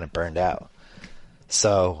got kind of burned out.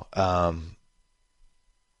 So,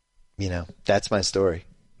 that's my story.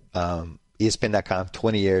 ESPN.com,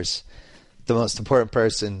 20 years. The most important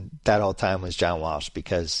person that whole time was John Walsh,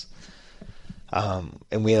 because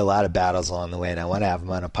and we had a lot of battles along the way, and I want to have him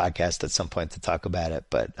on a podcast at some point to talk about it.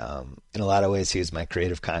 But in a lot of ways, he was my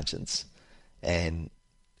creative conscience, and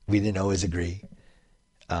we didn't always agree.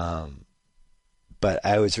 But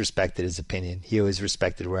I always respected his opinion. He always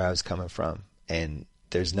respected where I was coming from, and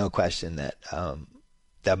there's no question that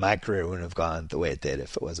that my career wouldn't have gone the way it did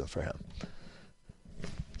if it wasn't for him.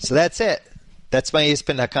 So that's it. That's my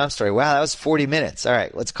ESPN.com story. Wow, that was 40 minutes. All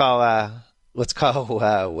right, let's call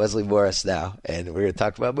Wesley Morris now, and we're going to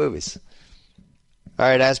talk about movies. All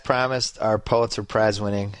right, as promised, our Pulitzer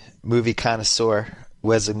Prize-winning movie connoisseur,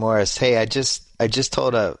 Wesley Morris. Hey, I just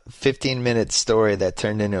told a 15-minute story that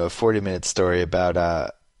turned into a 40-minute story about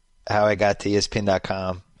how I got to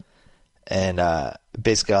ESPN.com and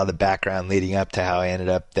basically all the background leading up to how I ended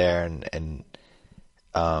up there, and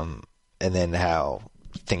then how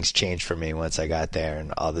things changed for me once I got there,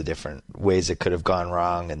 and all the different ways it could have gone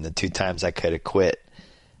wrong, and the 2 times I could have quit.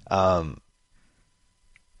 Oh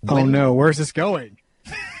no, where's this going?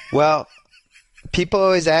 Well, people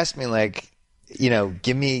always ask me, like,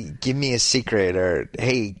 give me a secret, or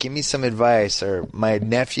hey, give me some advice, or my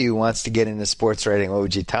nephew wants to get into sports writing, what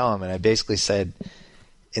would you tell him? And I basically said,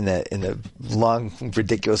 in the long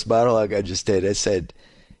ridiculous monologue I just did, I said,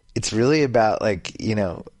 it's really about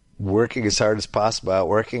working as hard as possible,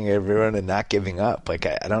 outworking everyone, and not giving up. Like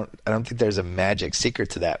I don't think there's a magic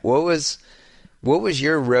secret to that. What was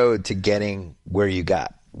your road to getting where you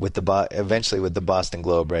got with eventually with the Boston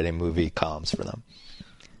Globe writing movie columns for them?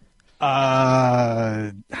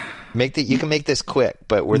 You can make this quick,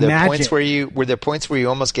 but were there points where you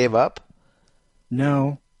almost gave up?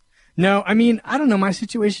 No. No, I mean, I don't know. My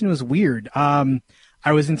situation was weird.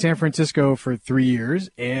 I was in San Francisco for 3 years,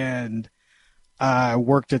 and I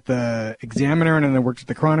worked at the Examiner, and then I worked at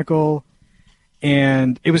the Chronicle,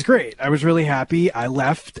 and it was great. I was really happy. I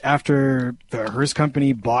left after the Hearst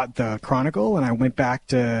company bought the Chronicle, and I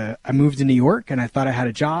moved to New York, and I thought I had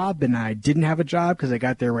a job, and I didn't have a job because I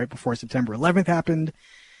got there right before September 11th happened.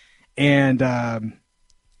 And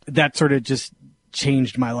that sort of just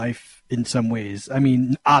changed my life in some ways. I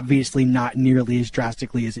mean, obviously not nearly as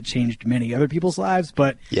drastically as it changed many other people's lives,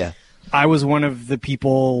 but Yeah. I was one of the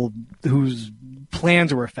people whose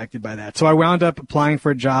plans were affected by that. So I wound up applying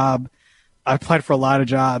for a job. I applied for a lot of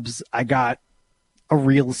jobs. I got a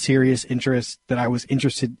real serious interest that I was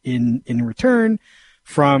interested in return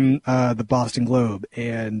from the Boston Globe.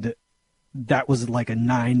 And that was like a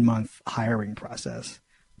 9-month hiring process.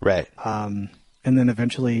 Right. And then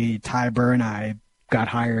eventually Ty Burr and I got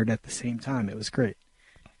hired at the same time. It was great.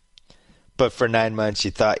 But for 9 months, you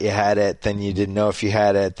thought you had it, then you didn't know if you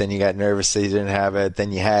had it, then you got nervous that you didn't have it,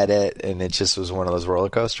 then you had it, and it just was one of those roller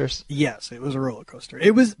coasters? Yes, it was a roller coaster.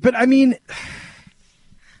 It was, but I mean,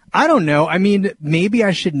 I don't know. I mean, maybe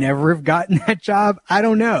I should never have gotten that job. I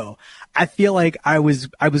don't know. I feel like I was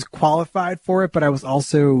qualified for it, but I was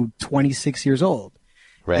also 26 years old.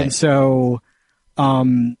 Right. And so,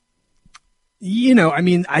 you know, I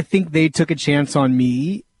mean, I think they took a chance on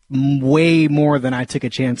me way more than I took a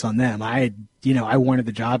chance on them. I wanted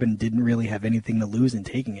the job and didn't really have anything to lose in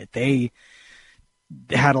taking it. They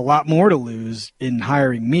had a lot more to lose in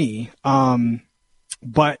hiring me.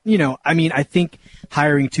 But, you know, I mean, I think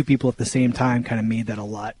hiring two people at the same time kind of made that a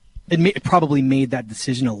lot. It probably made that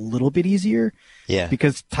decision a little bit easier. Yeah.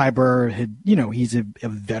 Because Ty Burr had, you know, he's a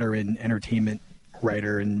veteran entertainment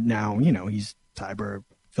writer, and now, you know, he's Ty Burr,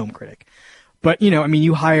 film critic. But, you know, I mean,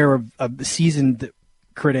 you hire a seasoned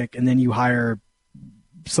critic and then you hire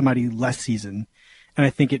somebody less seasoned, and I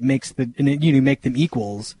think it makes you make them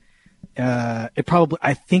equals. I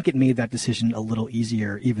think it made that decision a little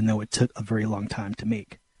easier, even though it took a very long time to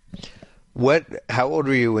make. How old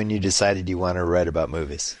were you when you decided you wanted to write about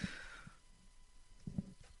movies?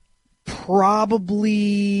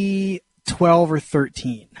 Probably 12 or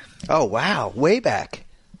 13. Oh, wow. Way back.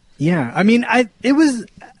 Yeah. I mean, have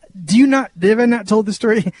I not told the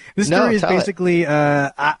story? The story is basically,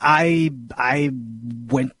 I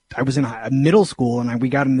was in middle school, and we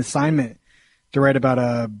got an assignment to write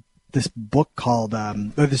about this book called,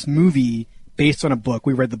 this movie based on a book.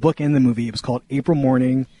 We read the book and the movie. It was called April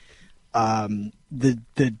Morning.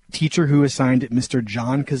 The teacher who assigned it, Mr.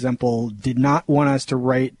 John Kazempel, did not want us to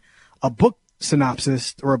write a book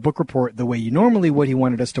synopsis or a book report the way you normally would. He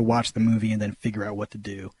wanted us to watch the movie and then figure out what to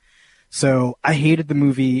do. So I hated the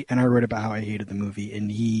movie, and I wrote about how I hated the movie.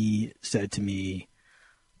 And he said to me,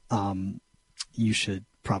 you should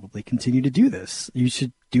probably continue to do this. You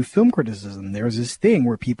should do film criticism. There's this thing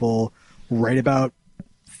where people write about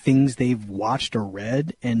things they've watched or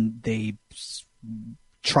read, and they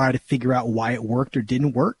try to figure out why it worked or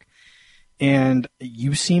didn't work. And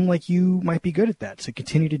you seem like you might be good at that, so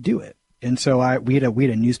continue to do it. And so we had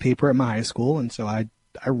a newspaper at my high school, and so I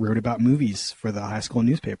wrote about movies for the high school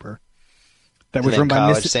newspaper. That was run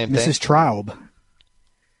by Mrs. Traub.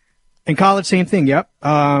 In college, same thing. Yep.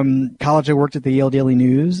 College, I worked at the Yale Daily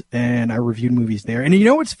News, and I reviewed movies there. And you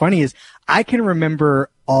know what's funny is I can remember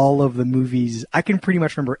all of the movies. I can pretty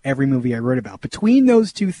much remember every movie I wrote about. Between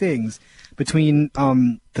those two things, between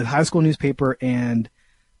the high school newspaper and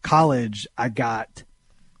college, I got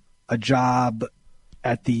a job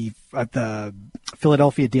at the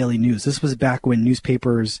Philadelphia Daily News. This was back when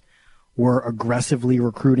newspapers were aggressively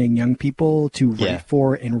recruiting young people to write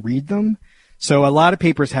for and read them. So a lot of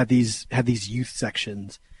papers had these youth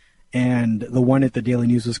sections, and the one at the Daily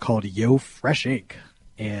News was called Yo Fresh Ink,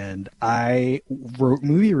 and I wrote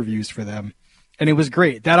movie reviews for them, and it was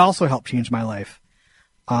great. That also helped change my life.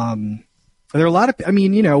 There are a lot of, I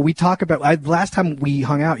mean, you know, we talk about, last time we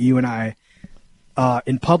hung out, you and I,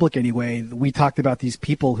 in public anyway, we talked about these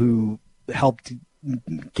people who helped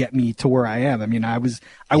get me to where I am. I mean, I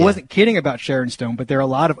wasn't kidding about Sharon Stone, but there are a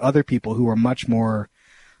lot of other people who are much more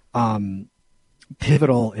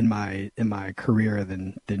pivotal in my career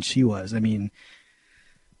than she was. I mean,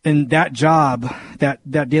 and that job,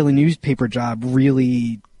 that daily newspaper job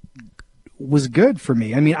really was good for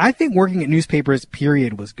me. I mean, I think working at newspapers,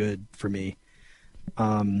 period, was good for me.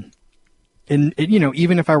 And you know,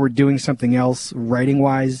 even if I were doing something else writing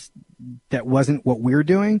wise that wasn't what we're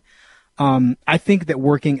doing, I think that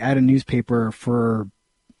working at a newspaper for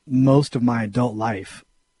most of my adult life,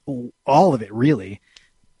 all of it really,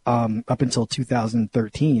 up until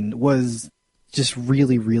 2013, was just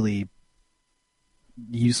really, really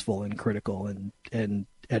useful and critical and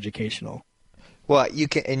educational. Well, you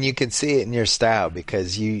can see it in your style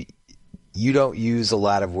because you don't use a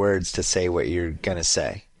lot of words to say what you're gonna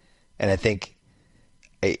say, and I think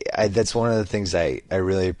that's one of the things I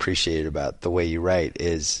really appreciate about the way you write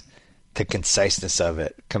is the conciseness of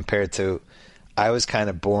it compared to I was kind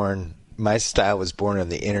of born. My style was born on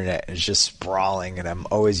the internet and it's just sprawling, and I'm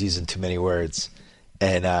always using too many words.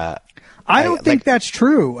 And I don't think that's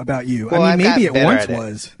true about you. Well, I mean, maybe it once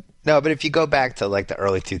was. No, but if you go back to like the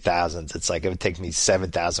early 2000s, it's like it would take me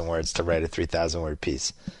 7,000 words to write a 3,000 word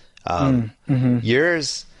piece.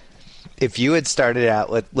 Yours, if you had started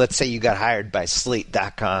out, let's say you got hired by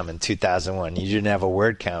Slate.com in 2001, you didn't have a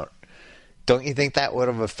word count. Don't you think that would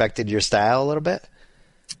have affected your style a little bit?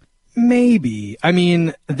 Maybe. I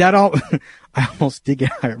mean, I almost did get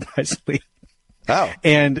hired by Slate. Oh.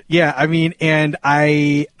 And yeah, I mean, and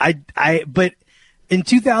but in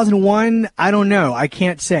 2001, I don't know. I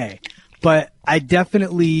can't say. But I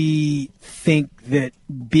definitely think that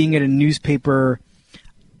being at a newspaper,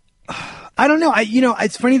 I don't know.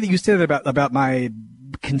 It's funny that you said that about my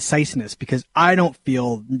conciseness because I don't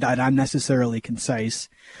feel that I'm necessarily concise.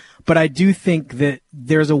 But I do think that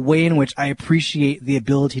there's a way in which I appreciate the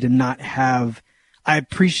ability to not have. I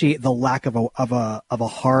appreciate the lack of a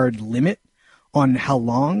hard limit on how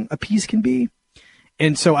long a piece can be,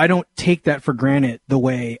 and so I don't take that for granted the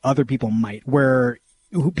way other people might. Where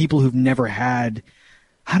people who've never had,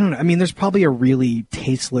 I don't know. I mean, there's probably a really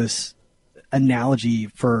tasteless analogy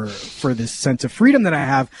for this sense of freedom that I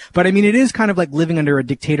have. But I mean, it is kind of like living under a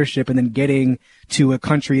dictatorship and then getting to a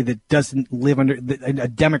country that doesn't live under a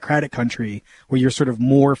democratic country where you're sort of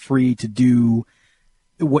more free to do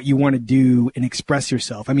what you want to do and express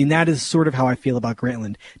yourself. I mean, that is sort of how I feel about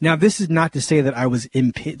Grantland. Now, this is not to say that I was I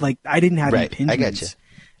didn't have impingements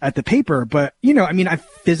at the paper, but I mean, I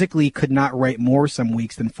physically could not write more some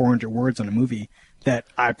weeks than 400 words on a movie that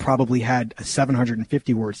I probably had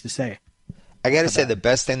 750 words to say. I got to say the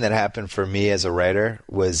best thing that happened for me as a writer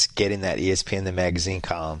was getting that ESPN The Magazine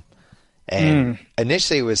column. And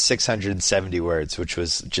initially it was 670 words, which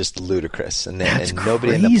was just ludicrous. And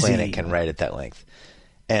nobody on the planet can write at that length.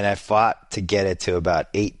 And I fought to get it to about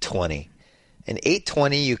 820. And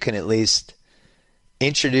 820, you can at least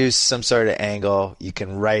introduce some sort of angle. You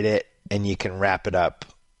can write it and you can wrap it up.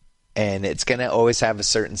 And it's going to always have a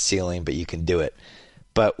certain ceiling, but you can do it.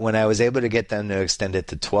 But when I was able to get them to extend it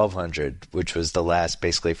to 1,200, which was the last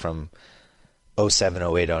basically from 07,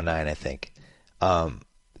 08, 09, I think,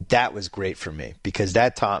 that was great for me because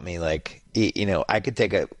that taught me, like, I could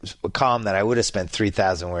take a column that I would have spent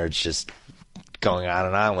 3,000 words just going on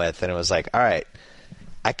and on with, and it was like, all right,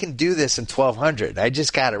 I can do this in 1,200. I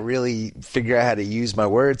just got to really figure out how to use my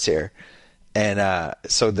words here. And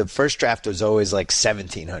so the first draft was always like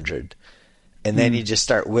 1,700. And then you just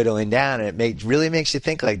start whittling down, and it really makes you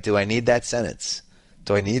think, like, do I need that sentence?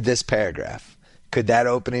 Do I need this paragraph? Could that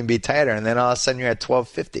opening be tighter? And then all of a sudden you're at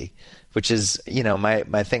 1,250, which is,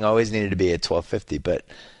 my thing always needed to be at 1,250. But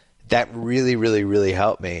that really, really, really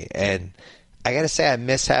helped me. And I got to say I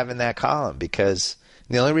miss having that column because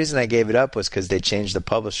the only reason I gave it up was because they changed the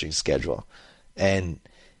publishing schedule. And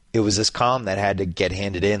it was this column that had to get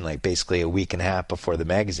handed in, like, basically a week and a half before the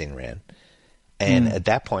magazine ran. And at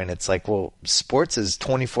that point, it's like, well, sports is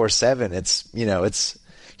 24/7. It's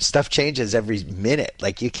stuff changes every minute.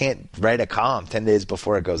 Like, you can't write a column 10 days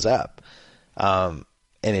before it goes up. And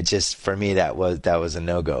it just, for me, that was a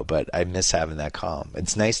no-go. But I miss having that column.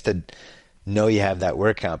 It's nice to know you have that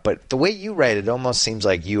word count. But the way you write it almost seems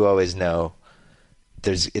like you always know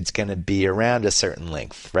it's going to be around a certain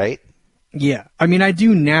length, right? Yeah. I mean, I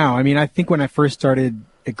do now. I mean, I think when I first started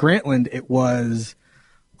at Grantland, it was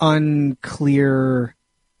unclear.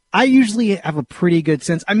 I usually have a pretty good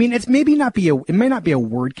sense. I mean, it may not be a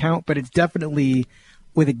word count, but it's definitely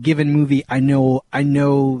with a given movie. I know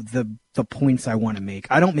the points I want to make.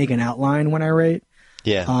 I don't make an outline when I write.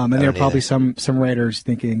 Yeah. And there are probably some writers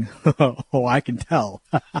thinking, oh, I can tell.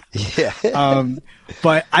 Yeah.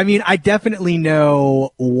 But I mean, I definitely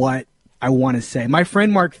know what I want to say. My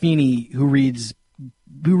friend Mark Feeney, who reads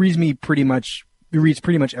pretty much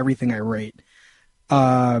everything I write.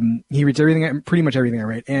 He reads pretty much everything I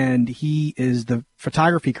write, and he is the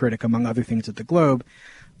photography critic, among other things, at the Globe.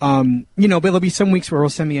 But there'll be some weeks where he'll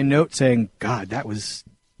send me a note saying, God, that was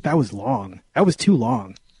long. That was too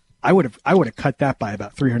long. I would have cut that by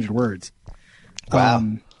about 300 words. Wow.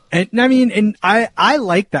 And I mean, and I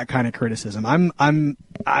like that kind of criticism. I'm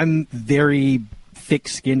very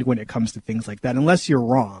thick-skinned when it comes to things like that, unless you're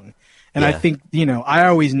wrong. And I think, I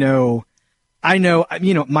always know,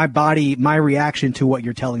 my body, my reaction to what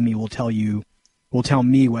you're telling me will tell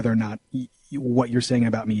me whether or not what you're saying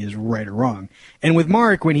about me is right or wrong. And with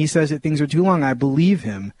Mark, when he says that things are too long, I believe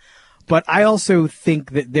him. But I also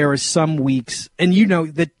think that there are some weeks, and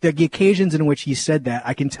the occasions in which he said that,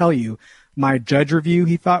 I can tell you, my Judge review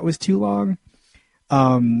he thought was too long.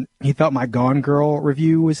 He thought my Gone Girl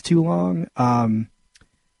review was too long.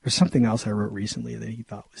 There's something else I wrote recently that he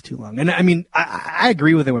thought was too long. And I mean, I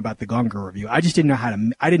agree with him about the Gone Girl review. I just didn't know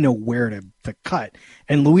I didn't know where to cut.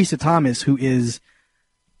 And Louisa Thomas, who is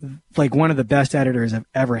like one of the best editors I've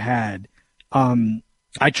ever had,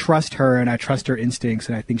 I trust her and I trust her instincts,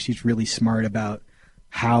 and I think she's really smart about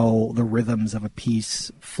how the rhythms of a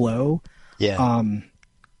piece flow. Yeah.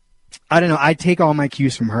 I don't know. I take all my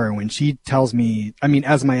cues from her when she tells me, I mean,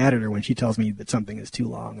 as my editor, when she tells me that something is too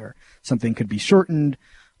long or something could be shortened.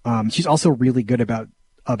 She's also really good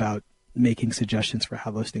about making suggestions for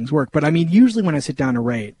how those things work. But I mean, usually when I sit down to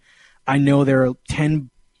write, I know there are 10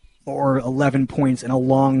 or 11 points in a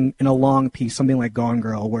long piece, something like Gone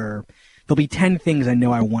Girl, where there'll be 10 things I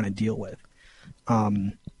know I want to deal with.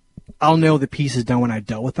 I'll know the piece is done when I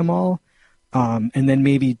dealt with them all. And then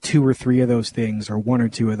maybe 2 or 3 of those things, or 1 or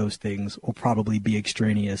 2 of those things, will probably be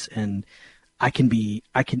extraneous, and I don't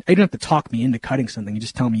have to talk me into cutting something. You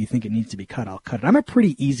just tell me you think it needs to be cut, I'll cut it. I'm a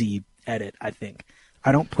pretty easy edit, I think.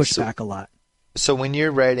 I don't push back a lot. So when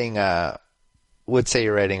you're writing, let's say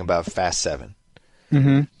you're writing about Fast 7.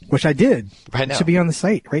 Mm-hmm. Which I did. Right now. It should be on the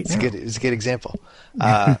site right now. It's a good example.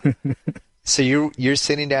 So you're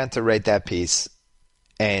sitting down to write that piece,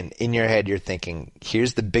 and in your head you're thinking,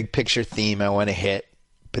 here's the big picture theme I want to hit,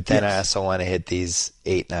 but then I also want to hit these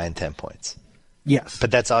 8, 9, 10 points. Yes.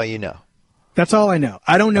 But that's all you know. That's all I know.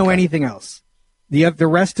 I don't know anything else. The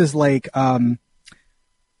rest is like,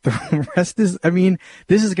 the rest is, I mean,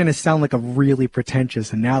 this is going to sound like a really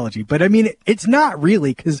pretentious analogy, but I mean, it's not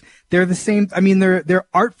really, because they're the same. I mean, they're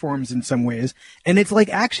art forms in some ways, and it's like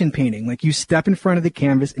action painting. Like, you step in front of the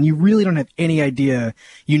canvas and you really don't have any idea.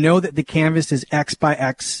 You know that the canvas is X by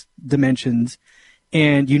X dimensions,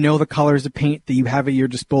 and you know the colors of paint that you have at your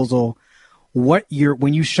disposal. When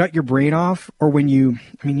you shut your brain off, or you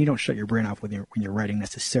don't shut your brain off when you're writing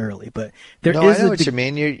necessarily, but I know what you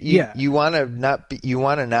mean. You want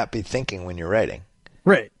to not be thinking when you're writing.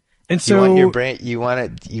 Right. And so you want your brain, you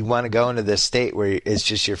want to go into this state where it's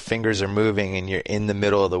just your fingers are moving and you're in the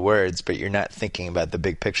middle of the words, but you're not thinking about the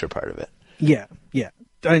big picture part of it. Yeah. Yeah.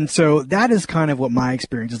 And so that is kind of what my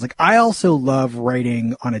experience is like. I also love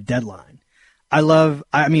writing on a deadline. I love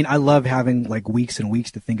having like weeks and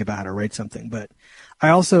weeks to think about how to write something, but I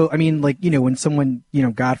also, when someone,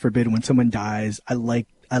 God forbid, when someone dies, I like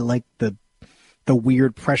the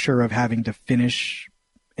weird pressure of having to finish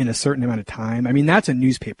in a certain amount of time. I mean, that's a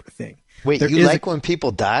newspaper thing. Wait, you like when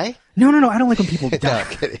people die? No, I don't like when people die. No, I'm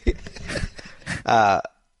kidding.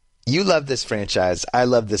 You love this franchise. I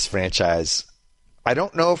love this franchise. I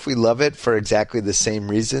don't know if we love it for exactly the same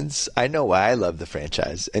reasons. I know why I love the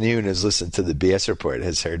franchise. And anyone who's listened to the BS Report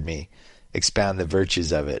has heard me expound the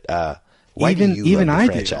virtues of it. Why do you love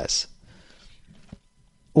the franchise?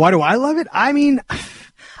 Why do I love it? I mean,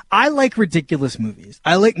 I like ridiculous movies.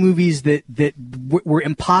 I like movies that where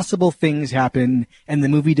impossible things happen and the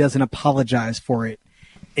movie doesn't apologize for it.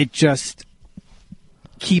 It just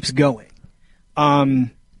keeps going. I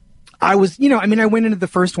went into the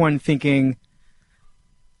first one thinking,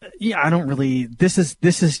 yeah, I don't really, this is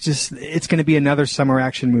just, it's going to be another summer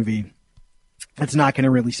action movie. It's not going to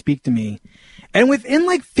really speak to me. And within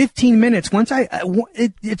like 15 minutes,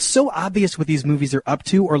 it's so obvious what these movies are up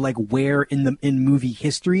to, or like where in movie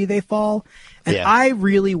history they fall. And I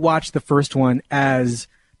really watched the first one as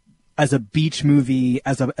a beach movie,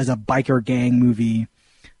 as a biker gang movie.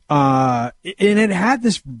 And it had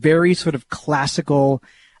this very sort of classical,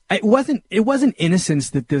 it wasn't innocence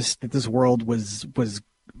that this world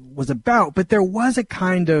was about, but there was a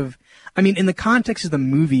kind of, in the context of the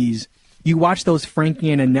movies, you watch those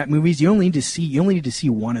Frankie and Annette movies, you only need to see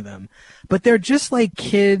one of them, but they're just like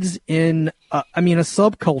kids in, a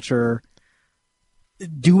subculture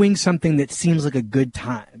doing something that seems like a good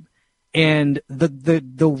time. And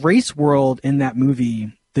the race world in that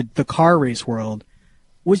movie, the car race world,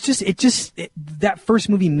 was that first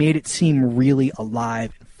movie made it seem really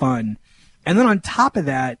alive and fun. And then on top of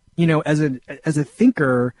that, as a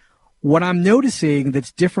thinker, what I'm noticing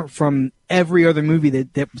that's different from every other movie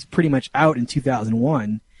that was pretty much out in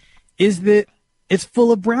 2001 is that it's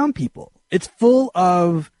full of brown people. It's full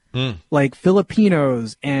of like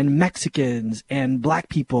Filipinos and Mexicans and black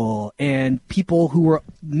people and people who were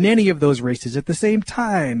many of those races at the same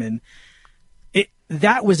time. And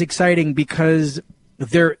that was exciting because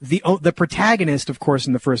the protagonist, of course,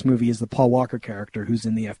 in the first movie is the Paul Walker character who's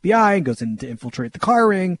in the FBI and goes in to infiltrate the car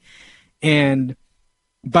ring. And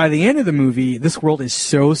by the end of the movie, this world is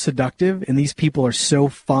so seductive and these people are so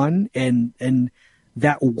fun and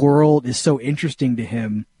that world is so interesting to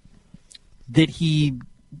him that he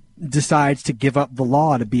decides to give up the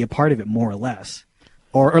law to be a part of it, more or less,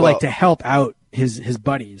 or like to help out his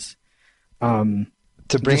buddies. To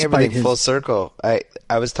bring everything full circle, I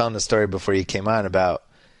was telling the story before you came on about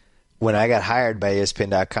when I got hired by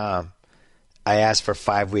ESPN.com. I asked for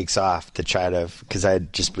 5 weeks off to try to, because I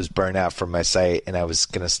just was burnt out from my site, and I was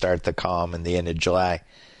going to start the column in the end of July.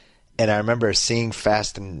 And I remember seeing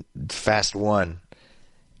Fast 1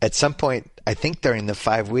 at some point, I think during the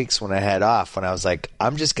 5 weeks when I had off, when I was like,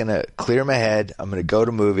 I'm just going to clear my head. I'm going to go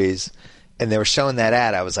to movies. And they were showing that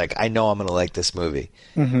ad. I was like, I know I'm going to like this movie.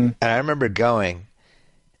 Mm-hmm. And I remember going,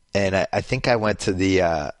 and I think I went to the,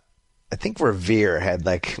 I think Revere had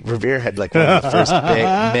like one of the first big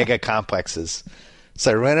mega complexes.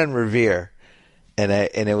 So I went on Revere, and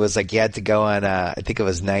it was like you had to go on, I think it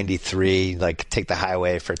was 93, like take the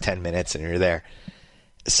highway for 10 minutes and you're there.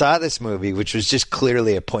 Saw this movie, which was just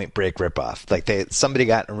clearly a Point Break ripoff. Like somebody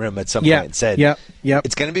got in a room at some point and said, yep.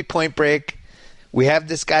 It's going to be Point Break. We have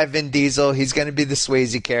this guy, Vin Diesel. He's going to be the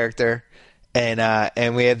Swayze character.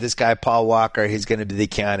 And we have this guy, Paul Walker. He's going to be the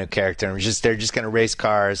Keanu character. And they're just going to race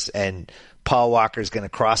cars, and Paul Walker's going to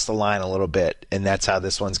cross the line a little bit, and that's how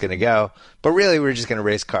this one's going to go. But really, we're just going to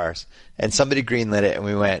race cars. And somebody greenlit it, and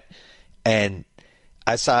we went. And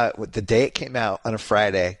I saw it the day it came out on a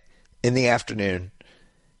Friday in the afternoon.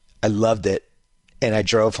 I loved it, and I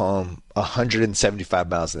drove home 175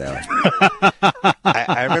 miles an hour.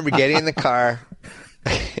 I remember getting in the car.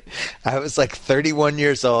 I was like 31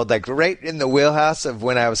 years old, like right in the wheelhouse of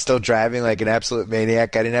when I was still driving like an absolute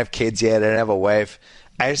maniac. I didn't have kids yet. I didn't have a wife.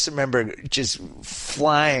 I just remember just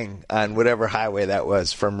flying on whatever highway that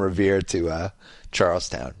was from Revere to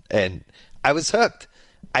Charlestown. And I was hooked.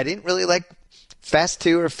 I didn't really like Fast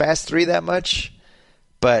 2 or Fast 3 that much,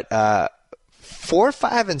 but 4,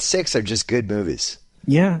 5, and 6 are just good movies.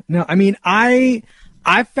 Yeah. No, I mean, I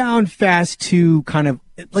found Fast 2 kind of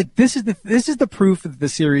like this is the proof that the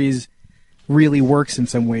series really works in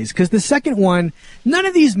some ways, because the second one, none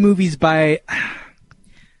of these movies I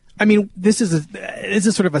mean, this is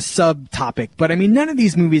sort of a subtopic, but I mean, none of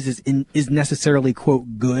these movies is necessarily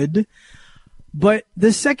quote good, but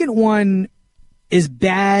the second one is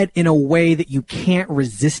bad in a way that you can't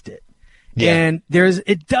resist it. Yeah. And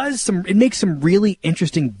it makes some really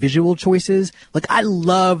interesting visual choices. Like, I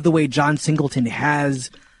love the way John Singleton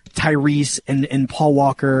has Tyrese and Paul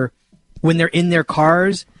Walker when they're in their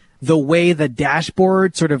cars, the way the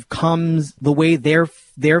dashboard sort of comes, the way their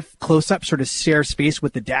close-up sort of share space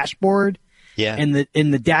with the dashboard. Yeah. And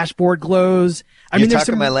the dashboard glows. You're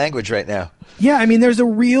talking my language right now. Yeah, I mean, there's a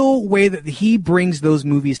real way that he brings those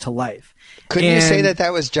movies to life. Couldn't you say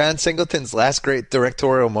that was John Singleton's last great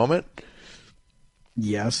directorial moment?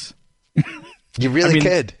 Yes. You really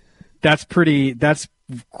could. That's quite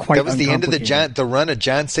That was the end of the run of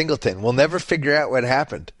John Singleton. We'll never figure out what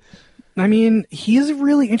happened. I mean, he's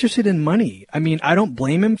really interested in money. I mean, I don't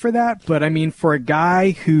blame him for that, but I mean, for a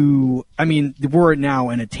guy who, I mean, we're now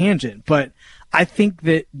in a tangent, but I think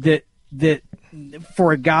that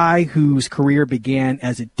for a guy whose career began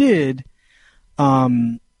as it did,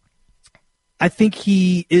 I think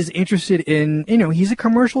he is interested in, he's a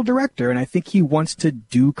commercial director, and I think he wants to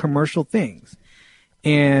do commercial things.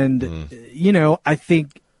 And, I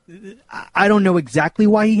think, I don't know exactly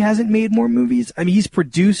why he hasn't made more movies. I mean, he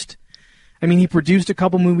produced a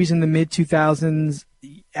couple movies in the mid-2000s.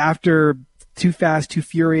 After Too Fast, Too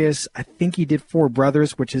Furious, I think he did Four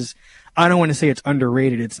Brothers, which is, I don't want to say it's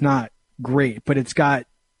underrated. It's not great, but it's got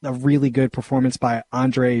a really good performance by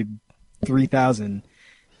Andre 3000.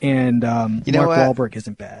 And Mark Wahlberg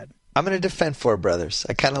isn't bad. I'm going to defend Four Brothers.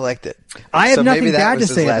 I kind of liked it. I have nothing bad to say about it. Maybe that was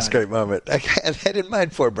his last great moment. I didn't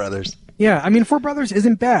mind Four Brothers. Yeah, I mean, Four Brothers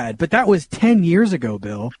isn't bad, but that was 10 years ago,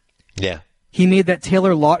 Bill. Yeah. He made that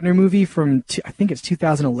Taylor Lautner movie from, I think it's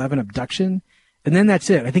 2011, Abduction. And then that's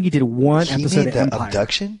it. I think he did one episode of Empire.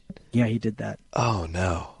 Abduction? Yeah, he did that. Oh,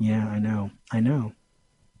 no. Yeah, I know.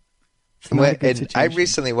 And I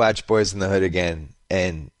recently watched Boys in the Hood again,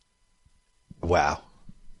 and wow.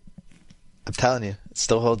 I'm telling you, it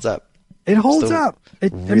still holds up. It holds up.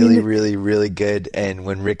 Really, really good. And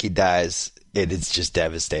when Ricky dies, it is just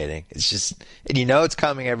devastating. It's just, and it's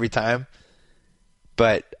coming every time.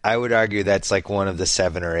 But I would argue that's like one of the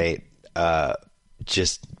 7 or 8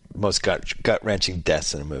 just most gut-wrenching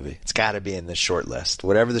deaths in a movie. It's got to be in the short list.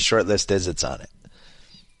 Whatever the short list is, it's on it.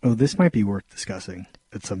 Oh, this might be worth discussing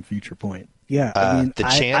at some future point. Yeah. The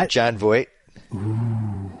Champ, John Voight.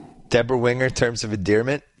 Ooh. Deborah Winger, Terms of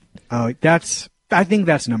Endearment. Oh, that's I think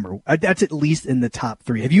that's that's at least in the top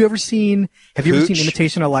 3. Have you ever seen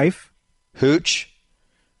Imitation of Life? Hooch,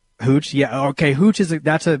 yeah, okay. Hooch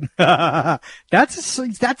that's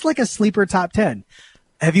like a sleeper top 10.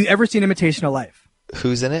 Have you ever seen Imitation of Life?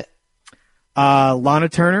 Who's in it? Lana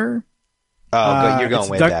Turner. Oh, but you're going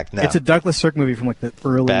way back now. It's a Douglas Sirk movie from like the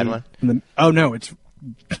early bad one. No, it's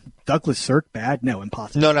Douglas Sirk bad. No,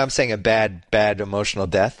 impossible. No, I'm saying a bad emotional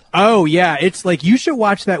death. Oh yeah, it's like you should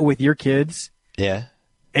watch that with your kids. Yeah.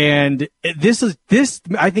 And this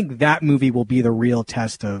I think that movie will be the real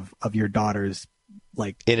test of your daughter's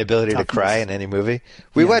like inability toughness. To cry in any movie.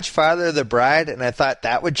 We watched Father of the Bride, and I thought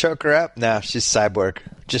that would choke her up. No, she's cyborg.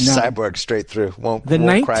 Cyborg straight through. Won't cry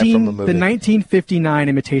from the movie. The 1959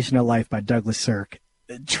 Imitation of Life by Douglas Sirk.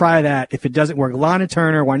 Try that. If it doesn't work, Lana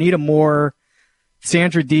Turner, Juanita Moore,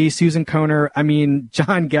 Sandra Dee, Susan Kohner. I mean,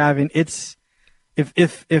 John Gavin. It's if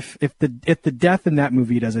the death in that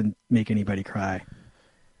movie doesn't make anybody cry.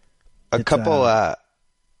 A couple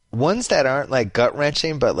ones that aren't like gut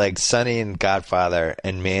wrenching, but like Sonny and Godfather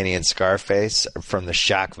and Manny and Scarface from the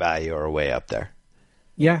shock value are way up there.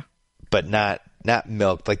 Yeah, but not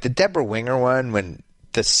milked. Like the Deborah Winger one when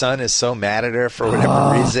the son is so mad at her for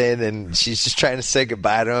whatever reason, and she's just trying to say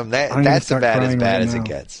goodbye to him. That's about as bad as it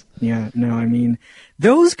gets. Yeah, no, I mean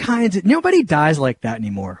those kinds. Nobody dies like that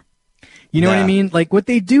anymore. You know what I mean? Like what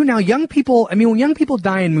they do now, young people. I mean, when young people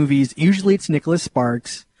die in movies, usually it's Nicholas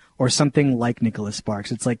Sparks. Or something like Nicholas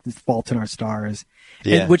Sparks. It's like The Fault in Our Stars,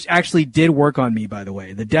 which actually did work on me, by the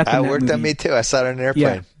way. The death. That worked on me too. I saw it on an airplane.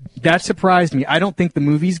 Yeah, that surprised me. I don't think the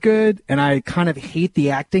movie's good, and I kind of hate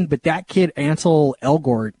the acting. But that kid Ansel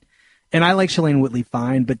Elgort, and I like Shailene Woodley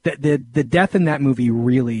fine, but the death in that movie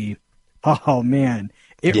really, oh man,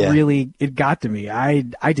 it got to me. I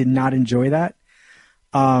did not enjoy that.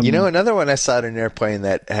 Another one I saw on an airplane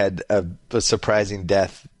that had a surprising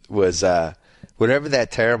death was. Whatever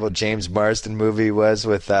that terrible James Marsden movie was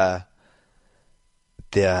with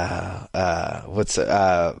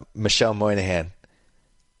Michelle Moynihan.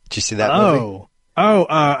 Did you see that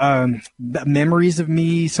movie? Memories of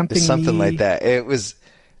Me, something like that. It was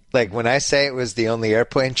like when I say it was the only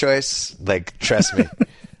airplane choice, like trust me.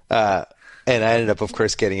 And I ended up, of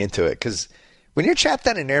course, getting into it because when you're trapped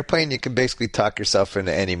on an airplane, you can basically talk yourself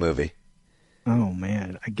into any movie. Oh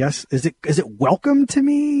man, I guess is it Welcome to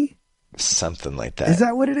Me? Something like that. Is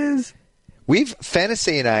that what it is?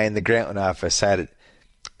 Fantasy and I in the Grantland office had it.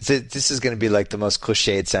 This is going to be like the most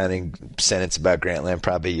cliched sounding sentence about Grantland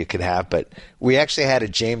probably you could have, but we actually had a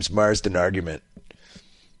James Marsden argument.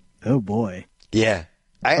 Oh boy. Yeah.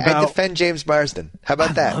 I defend James Marsden. How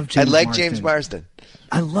about that? I like Marsden. James Marsden.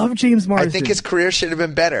 I love James Marsden. I think his career should have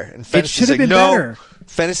been better. And it should have been better.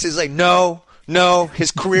 Fantasy's like, no,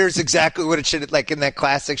 his career is exactly what it should have, like in that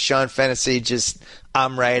classic Sean Fantasy, just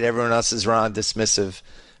I'm right, everyone else is wrong, dismissive.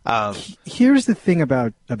 Here's the thing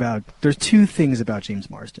about there's two things about James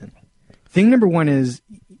Marsden. Thing number one is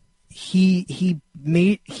he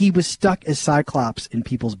was stuck as Cyclops in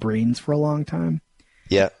people's brains for a long time.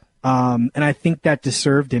 Yeah. And I think that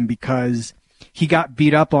deserved him because he got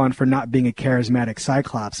beat up on for not being a charismatic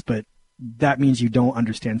Cyclops, but that means you don't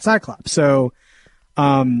understand Cyclops. So,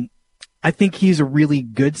 I think he's a really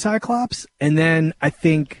good Cyclops, and then I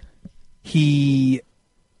think he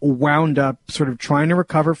wound up sort of trying to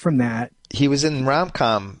recover from that. He was in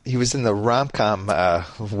rom-com. He was in the rom-com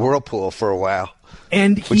whirlpool for a while,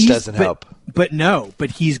 which doesn't help. But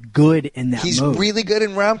he's good in that. He's really good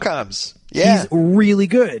in rom-coms. Yeah, he's really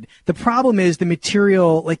good. The problem is the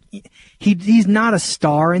material. Like he's not a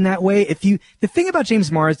star in that way. The thing about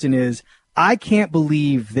James Marsden is I can't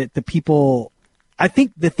believe that the people. I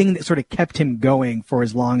think the thing that sort of kept him going for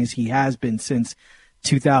as long as he has been since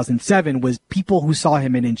 2007 was people who saw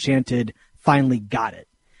him in Enchanted finally got it.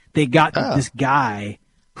 They got this guy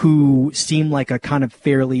who seemed like a kind of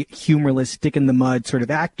fairly humorless, stick in the mud sort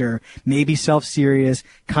of actor, maybe self-serious,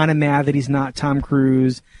 kind of mad that he's not Tom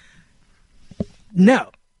Cruise.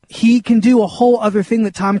 No, he can do a whole other thing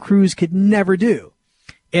that Tom Cruise could never do.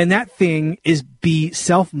 And that thing is be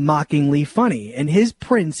self-mockingly funny. And his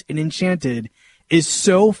prince in Enchanted is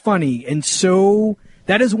so funny and so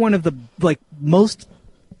that is one of the most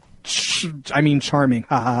charming.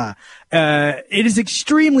 It is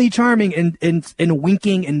extremely charming and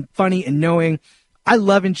winking and funny and knowing. I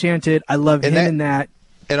love Enchanted. I love him in that.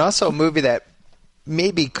 And also a movie that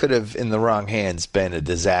maybe could have in the wrong hands been a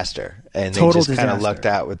disaster, and they just kind of lucked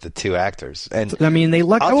out with the two actors. And I mean, they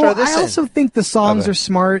lucked. I also think the songs are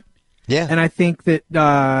smart. Yeah, and I think that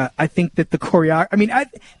the choreography. I mean,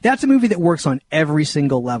 that's a movie that works on every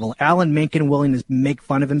single level. Alan Menken willing to make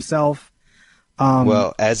fun of himself.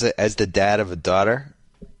 Well, as the dad of a daughter,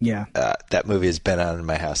 Yeah. That movie has been on in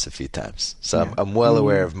my house a few times, so I'm well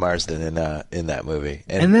aware of Marsden in that movie.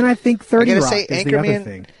 And then I think 30 Rock is the other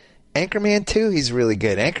thing. Anchorman 2, he's really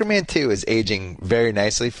good. Anchorman 2 is aging very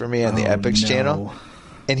nicely for me on the Epix channel,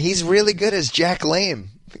 and he's really good as Jack Lame.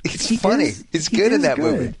 He's funny. He's good in that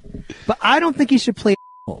movie. But I don't think he should play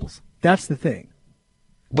assholes. That's the thing.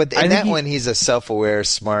 But in that one, he's a self-aware,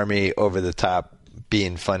 smarmy, over-the-top,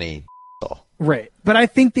 being funny. Right. But I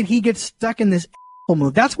think that he gets stuck in this asshole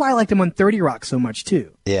move. That's why I liked him on 30 Rock so much,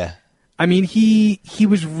 too. Yeah. I mean, he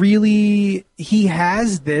was really... He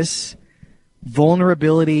has this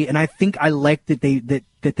vulnerability, and I think I like that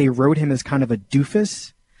they wrote him as kind of a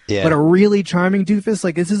doofus, but a really charming doofus.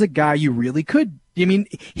 Like, this is a guy you really could... I mean,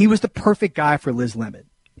 he was the perfect guy for Liz Lemon.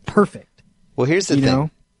 Perfect. Well, here's the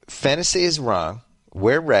thing. Fantasy is wrong.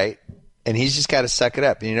 We're right. And he's just got to suck it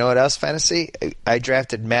up. And you know what else, Fantasy? I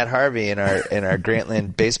drafted Matt Harvey in our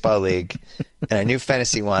Grantland baseball league, and I knew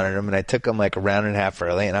Fantasy wanted him, and I took him like a round and a half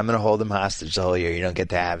early, and I'm going to hold him hostage the whole year. You don't get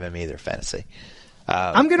to have him either, Fantasy.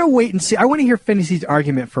 I'm going to wait and see. I want to hear Fantasy's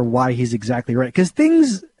argument for why he's exactly right. Because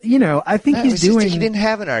things, I think he didn't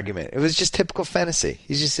have an argument. It was just typical Fantasy.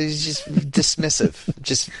 He's just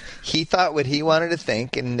dismissive. He thought what he wanted to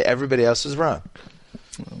think, and everybody else was wrong.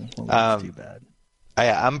 Well, that's too bad.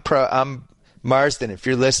 I'm Marsden. If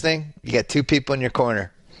you're listening, you got two people in your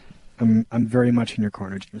corner. I'm very much in your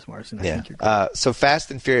corner, James Marsden. I think you're great. So Fast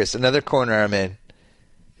and Furious. Another corner I'm in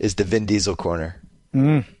is the Vin Diesel corner.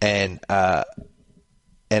 And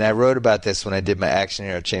I wrote about this when I did my Action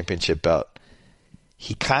Hero Championship belt.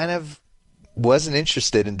 He kind of wasn't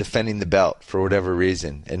interested in defending the belt for whatever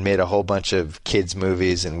reason, and made a whole bunch of kids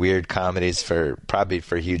movies and weird comedies probably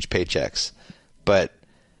for huge paychecks. But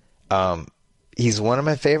he's one of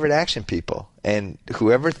my favorite action people, and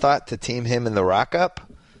whoever thought to team him and The Rock up,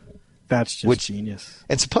 that's just genius.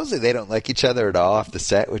 And supposedly they don't like each other at all off the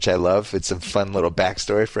set, which I love. It's a fun little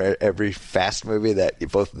backstory for every Fast movie that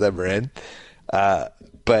both of them are in.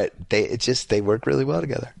 But they work really well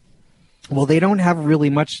together. Well, they don't have really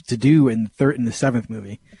much to do in the seventh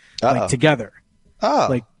movie, like together. Oh,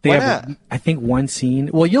 like they have, I think, one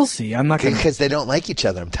scene. Well, you'll see. I'm not going because they don't like each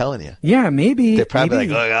other. I'm telling you. Yeah, maybe they're probably like,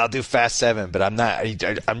 "Look, I'll do Fast 7, but I'm not.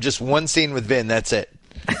 I'm just one scene with Vin. That's it."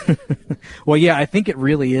 Well, yeah, I think it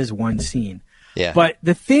really is one scene. Yeah. But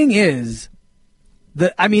the thing is,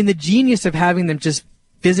 the genius of having them just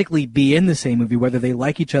physically be in the same movie, whether they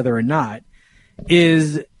like each other or not,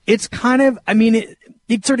 is it's kind of. I mean,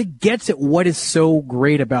 it sort of gets at what is so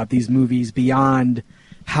great about these movies beyond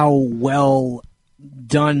how well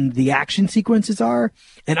done the action sequences are.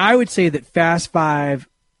 And I would say that Fast 5,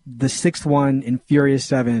 the sixth one, and Furious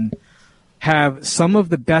 7 have some of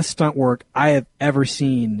the best stunt work I have ever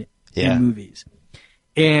seen in movies.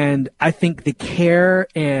 And I think the care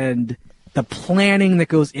and the planning that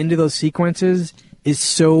goes into those sequences is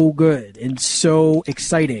so good and so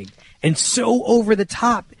exciting and so over the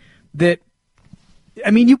top that,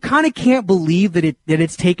 I mean, you kind of can't believe that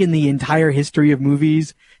it's taken the entire history of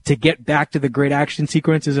movies to get back to the great action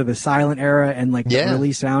sequences of the silent era and like the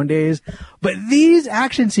early sound days. But these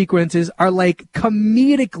action sequences are like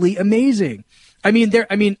comedically amazing.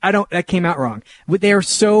 That came out wrong. But they are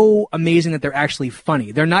so amazing that they're actually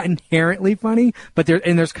funny. They're not inherently funny, but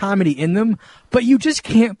there's comedy in them. But you just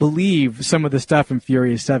can't believe some of the stuff in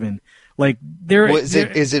Furious 7. Like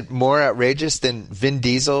is it more outrageous than Vin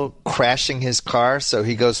Diesel crashing his car so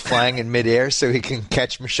he goes flying in midair so he can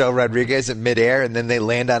catch Michelle Rodriguez in midair and then they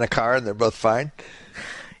land on a car and they're both fine?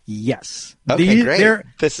 Yes. Okay, great.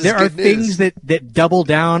 There are things that double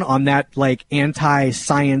down on that like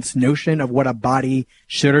anti-science notion of what a body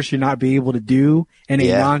should or should not be able to do in a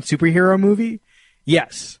non-superhero movie.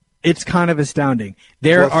 Yes. It's kind of astounding.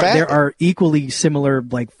 There are equally similar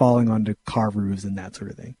like falling onto car roofs and that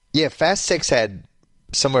sort of thing. Yeah, Fast 6 had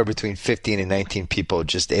somewhere between 15 and 19 people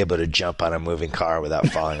just able to jump on a moving car without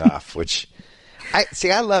falling off, which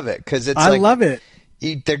I love it because it's I love it.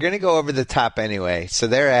 They're going to go over the top anyway. So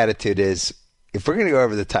their attitude is, if we're going to go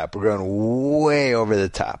over the top, we're going way over the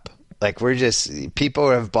top. Like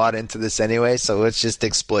people have bought into this anyway, so let's just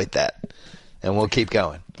exploit that and we'll keep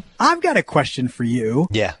going. I've got a question for you.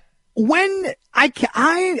 Yeah. When I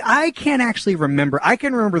can't actually remember. I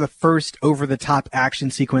can remember the first over-the-top action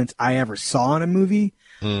sequence I ever saw in a movie,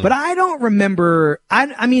 but I don't remember.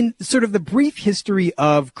 I mean, sort of the brief history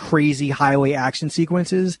of crazy highway action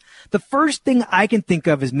sequences. The first thing I can think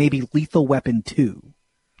of is maybe Lethal Weapon 2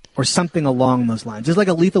 or something along those lines. It's like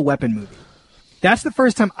a Lethal Weapon movie. That's the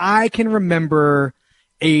first time I can remember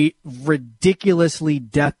a ridiculously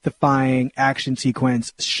death-defying action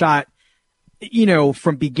sequence shot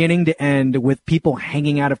from beginning to end with people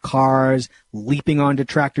hanging out of cars, leaping onto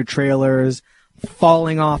tractor trailers,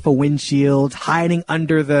 falling off of windshields, hiding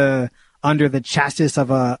under the chassis of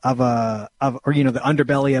the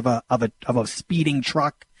underbelly of a speeding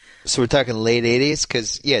truck. So we're talking late 80s?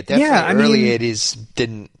 Because, definitely early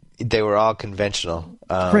 80s they were all conventional.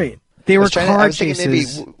 Right. They were car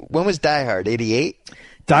chases. Maybe, when was Die Hard? 88?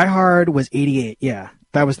 Die Hard was 88, yeah.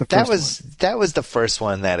 That was the first one. That was the first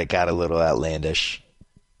one that it got a little outlandish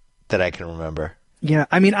that I can remember. Yeah,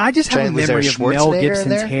 I mean, I just have a memory of Mel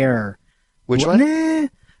Gibson's hair. Which one?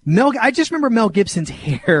 I just remember Mel Gibson's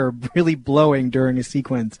hair really blowing during a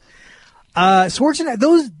sequence. Schwarzenegger,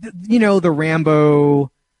 those, the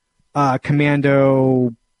Rambo,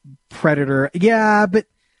 Commando, Predator. Yeah, but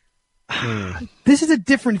this is a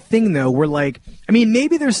different thing, though.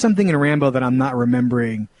 Maybe there's something in Rambo that I'm not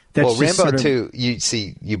remembering. That's Rambo 2,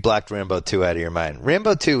 you blocked Rambo 2 out of your mind.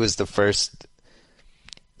 Rambo 2 was the first,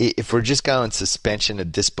 if we're just going suspension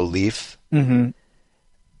of disbelief,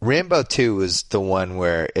 Rambo 2 was the one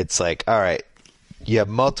where it's like, all right, you have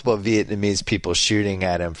multiple Vietnamese people shooting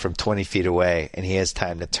at him from 20 feet away, and he has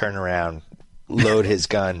time to turn around, load his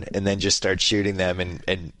gun, and then just start shooting them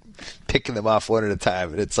and picking them off one at a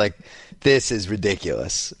time. And it's like, this is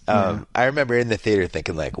ridiculous. I remember in the theater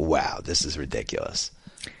thinking like, wow, this is ridiculous.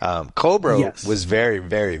 Cobra was very,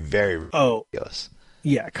 very, very ridiculous.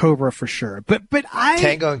 Yeah, Cobra for sure. But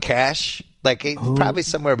Tango and Cash, probably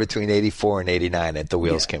somewhere between 84 and 89 at the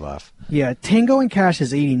wheels came off. Yeah, Tango and Cash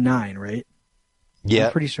is 89, right? Yeah.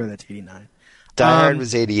 I'm pretty sure that's 89. Die Hard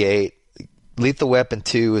was 88. Lethal Weapon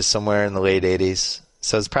 2 was somewhere in the late 80s.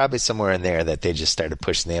 So it's probably somewhere in there that they just started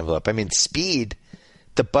pushing the envelope. I mean, Speed,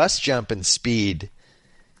 the bus jump in Speed,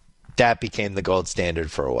 that became the gold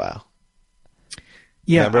standard for a while.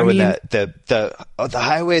 Yeah, remember when the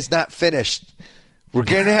highway's not finished, we're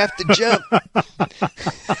gonna have to jump.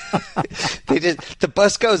 The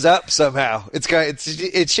bus goes up somehow.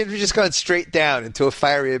 It should have just gone straight down into a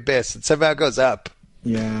fiery abyss. It somehow goes up.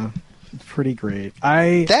 Yeah, pretty great.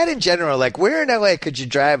 That in general, where in LA could you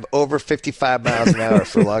drive over 55 miles an hour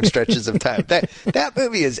for long stretches of time? That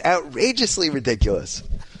movie is outrageously ridiculous.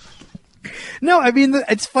 No, I mean,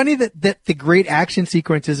 it's funny that the great action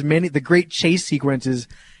sequences, the great chase sequences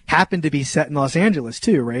happen to be set in Los Angeles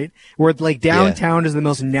too, right? Where downtown is the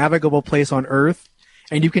most navigable place on earth.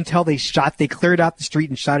 And you can tell they cleared out the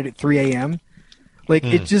street and shot it at 3 a.m.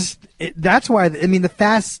 That's why,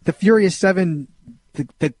 the Furious 7,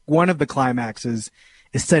 one of the climaxes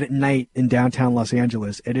is set at night in downtown Los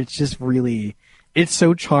Angeles. And it's just really, it's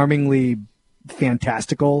so charmingly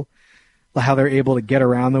fantastical how they're able to get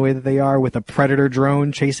around the way that they are with a Predator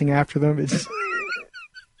drone chasing after them. It's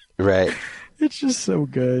right. It's just so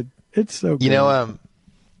good. It's so good.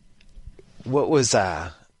 What was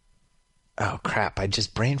oh crap, I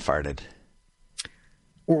just brain farted.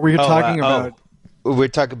 We're talking about we're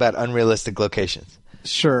talking about unrealistic locations.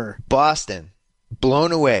 Sure. Boston,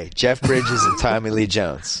 blown away. Jeff Bridges and Tommy Lee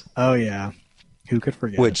Jones. Oh yeah. Who could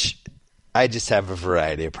forget? Which I just have a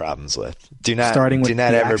variety of problems with. Do not ever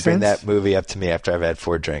accents? Bring that movie up to me after I've had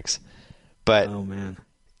 4 drinks. But oh man,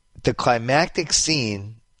 the climactic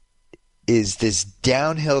scene is this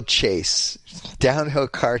downhill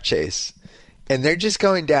car chase, and they're just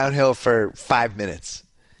going downhill for 5 minutes.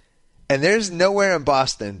 And there's nowhere in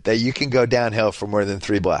Boston that you can go downhill for more than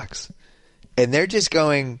 3 blocks. And they're just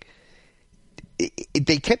going.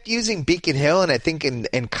 They kept using Beacon Hill, and I think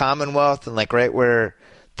in Commonwealth and right where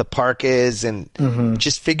the park is, and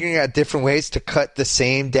just figuring out different ways to cut the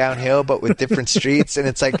same downhill but with different streets. And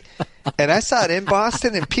it's and I saw it in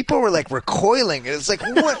Boston, and people were recoiling, and it's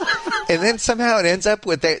what? And then somehow it ends up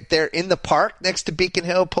with they're in the park next to Beacon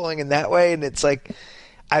Hill pulling in that way, and it's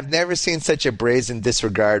I've never seen such a brazen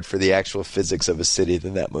disregard for the actual physics of a city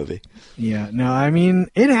than that movie. Yeah, no, I mean,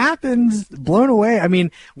 it happens. Blown away. I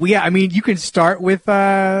mean, you can start with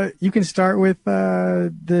the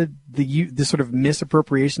sort of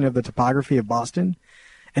misappropriation of the topography of Boston,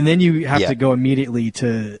 and then you have to go immediately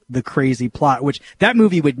to the crazy plot, which that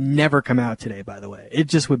movie would never come out today, by the way. It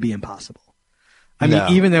just would be impossible. I mean,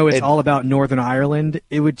 even though it's all about Northern Ireland,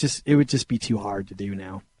 it would just be too hard to do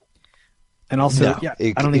now. And also, I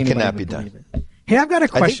don't think it cannot be done. Hey, I've got a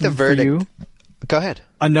question for you. Go ahead.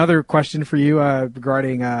 Another question for you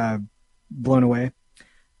regarding Blown Away.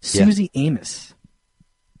 Susie Amos.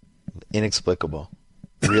 Inexplicable.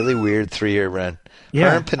 Really weird 3-year run. Yeah.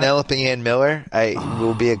 Her and Penelope Ann Miller, I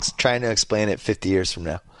will be trying to explain it 50 years from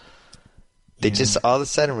now. They just, all of a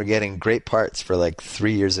sudden, we're getting great parts for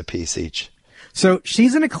 3 years apiece each. So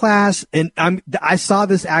she's in a class, and I saw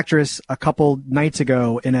this actress a couple nights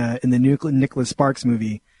ago in the new Nicholas Sparks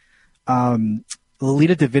movie,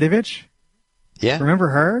 Lolita Davidovich. Yeah. Remember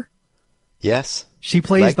her? Yes. She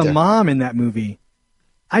plays Liked the her. mom in that movie.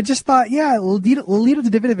 I just thought, yeah, Lolita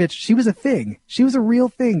Davidovich, she was a thing. She was a real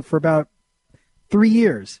thing for about 3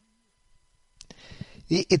 years.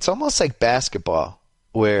 It's almost like basketball,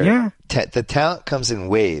 where the talent comes in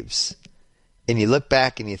waves, and you look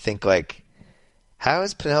back and you think, like, how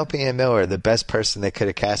is Penelope Ann Miller the best person they could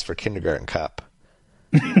have cast for Kindergarten Cop?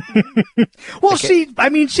 Well, like, she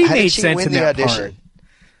made she sense win in the that audition? part.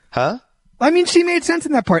 Huh? I mean, she made sense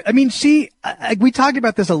in that part. I mean, we talked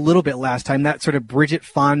about this a little bit last time, that sort of Bridget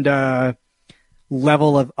Fonda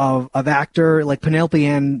level of actor. Like Penelope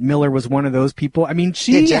Ann Miller was one of those people. I mean,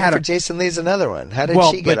 Jennifer Jason Leigh's another one. How did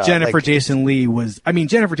she get off? Jennifer Jason Leigh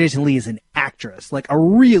is an actress, like a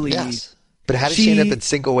really. Yes. But how did she end up in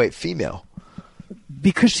single weight female?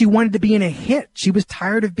 Because she wanted to be in a hit. She was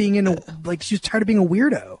tired of being she was tired of being a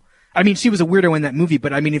weirdo. I mean, she was a weirdo in that movie,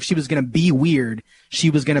 but I mean, if she was going to be weird, she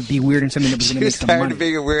was going to be weird in something that was going to make some money. She was tired of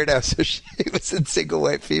being a weirdo, so she was in single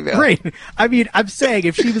white female. Right. I mean, I'm saying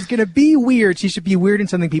if she was going to be weird, she should be weird in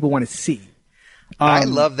something people want to see. I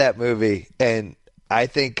love that movie, and I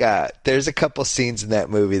think there's a couple scenes in that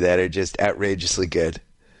movie that are just outrageously good.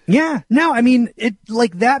 Yeah. No, I mean,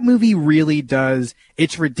 that movie really does.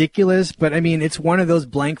 It's ridiculous, but I mean, it's one of those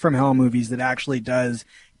blank from hell movies that actually does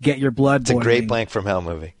get your blood boiling. It's a great blank from hell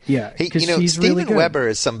movie. Yeah. Steven really Weber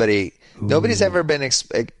is somebody nobody's ever been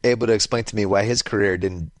able to explain to me why his career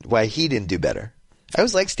why he didn't do better. I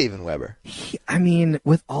always liked Steven Weber. I mean,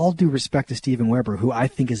 with all due respect to Steven Weber, who I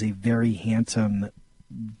think is a very handsome,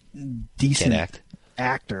 decent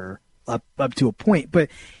actor up to a point, but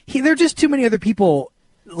there are just too many other people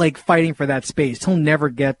like fighting for that space. He'll never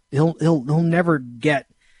get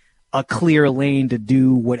a clear lane to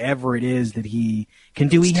do whatever it is that he can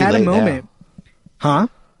do. He had a moment. Huh?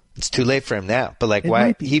 It's too late for him now. But like,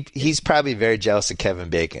 why? He's probably very jealous of Kevin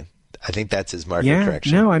Bacon. I think that's his market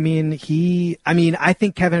correction. No, I mean, I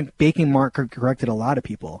think Kevin Bacon market corrected a lot of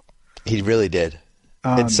people. He really did.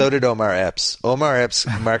 And so did Omar Epps. Omar Epps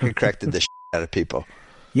market corrected the shit out of people.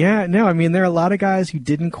 Yeah, no, I mean, there are a lot of guys who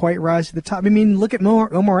didn't quite rise to the top. I mean, look at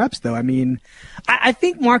Omar Epps, though. I mean, I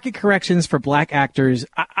think market corrections for black actors,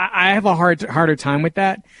 I have a harder time with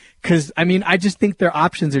that because, I mean, I just think their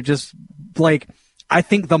options are just like, I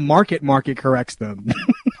think the market corrects them.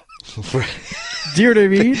 Do you know what I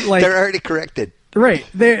mean? Like, they're already corrected. Right.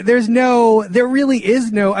 There really is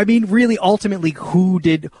no, I mean, really, ultimately, who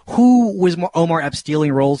was Omar Epps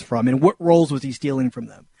stealing roles from and what roles was he stealing from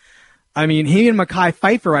them? I mean, he and Mekhi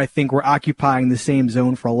Phifer, I think, were occupying the same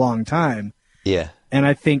zone for a long time. Yeah. And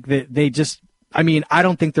I think that I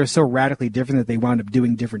don't think they're so radically different that they wound up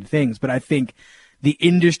doing different things, but I think the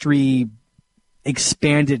industry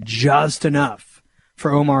expanded just enough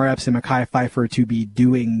for Omar Epps and Mekhi Phifer to be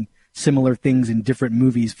doing similar things in different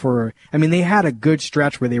movies they had a good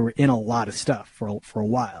stretch where they were in a lot of stuff for a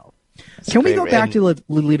while. Can we go back to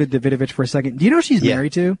Lolita Davidovich for a second? Do you know who she's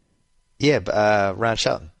married to? Yeah, Ron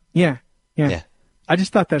Shelton. Yeah. I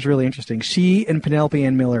just thought that's really interesting. She and Penelope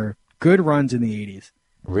Ann Miller, good runs in the 80s.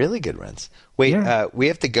 Really good runs. Wait, we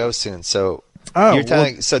have to go soon. So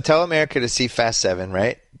so tell America to see Fast 7,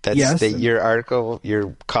 right? That's your article,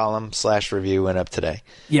 your column / review went up today.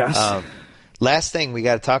 Yes. Last thing we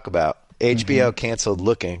got to talk about, HBO canceled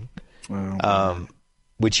Looking,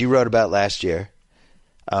 which you wrote about last year,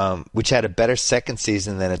 which had a better second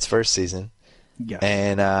season than its first season. Yes.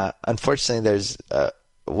 And unfortunately, there's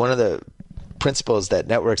one of the principles that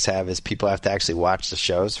networks have is people have to actually watch the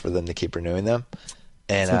shows for them to keep renewing them.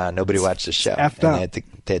 And nobody watched the show. And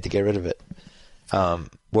they had to get rid of it.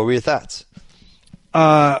 What were your thoughts?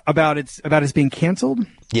 About its being canceled?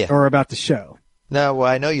 Yeah. Or about the show? No, well,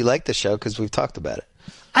 I know you like the show because we've talked about it.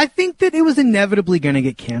 I think that it was inevitably going to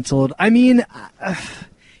get canceled. I mean,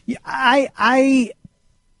 I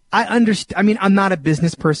understand. I mean, I'm not a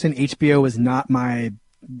business person. HBO is not I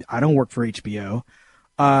don't work for HBO.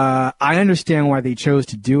 I understand why they chose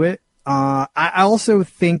to do it. I also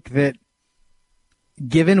think that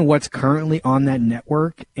given what's currently on that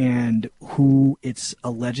network and who it's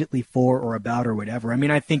allegedly for or about or whatever, I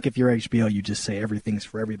mean, I think if you're HBO, you just say everything's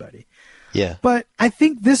for everybody. Yeah. But I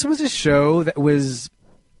think this was a show that was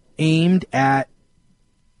aimed at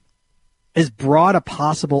as broad a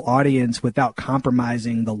possible audience without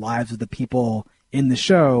compromising the lives of the people in the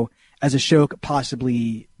show as a show could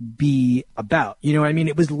possibly be about. You know what I mean?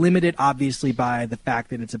 It was limited, obviously, by the fact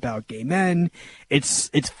that it's about gay men. It's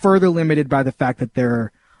further limited by the fact that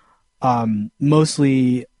they're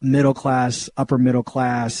mostly middle class, upper middle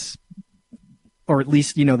class, or at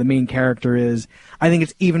least, the main character is. I think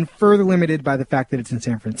it's even further limited by the fact that it's in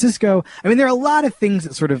San Francisco. I mean, there are a lot of things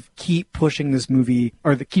that sort of keep pushing this movie,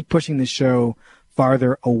 or that keep pushing this show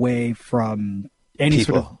farther away from any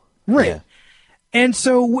People. sort of... Right. Yeah. And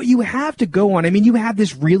so what you have to go on, I mean, you have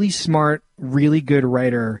this really smart, really good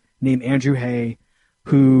writer named Andrew Hay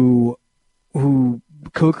who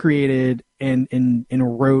co-created and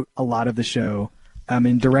wrote a lot of the show,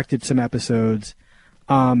 and directed some episodes,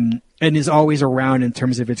 and is always around in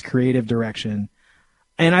terms of its creative direction.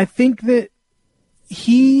 And I think that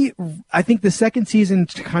the second season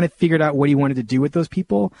kind of figured out what he wanted to do with those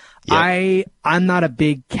people. Yep. I'm not a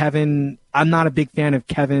big fan of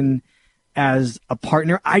Kevin as a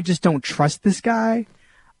partner. I just don't trust this guy.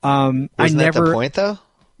 Wasn't that the point, though?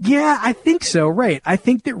 Yeah, I think so. Right. I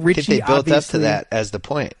think that Richie. They built up to that as the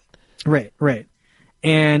point. Right.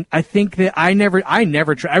 And I think that I never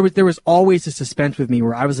tried. There was always a suspense with me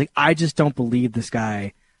where I was like, I just don't believe this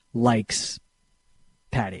guy likes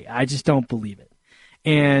Patty. I just don't believe it.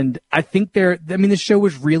 And I think the show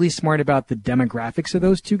was really smart about the demographics of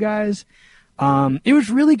those two guys. It was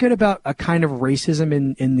really good about a kind of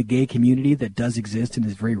racism in the gay community that does exist and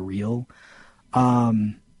is very real.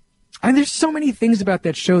 And there's so many things about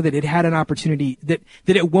that show that it had an opportunity that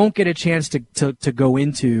it won't get a chance to go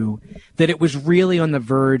into, that it was really on the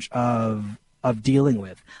verge of dealing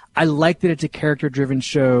with. I like that it's a character-driven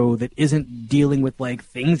show that isn't dealing with like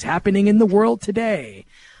things happening in the world today.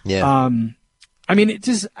 Yeah. I mean, it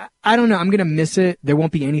just, I don't know. I'm going to miss it. There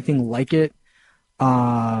won't be anything like it.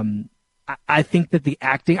 I think that the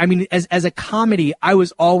acting, I mean, as a comedy, I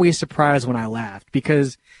was always surprised when I laughed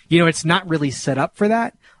because, it's not really set up for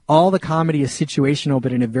that. All the comedy is situational,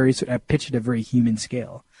 but in a very pitched at a very human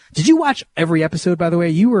scale. Did you watch every episode, by the way?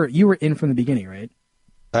 You were in from the beginning, right?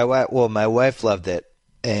 Well, my wife loved it.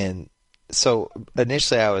 And so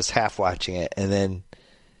initially I was half watching it, and then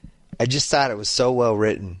I just thought it was so well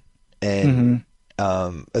written, and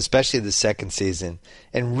especially the second season,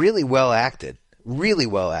 and really well acted.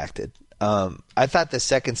 I thought the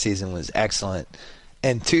second season was excellent,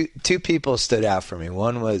 and two people stood out for me.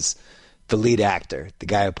 One was the lead actor, the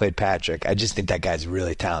guy who played Patrick. I just think that guy's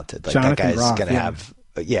really talented. Like Jonathan that guy's Groff, going to have,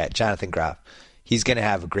 Jonathan Groff. He's going to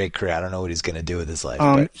have a great career. I don't know what he's going to do with his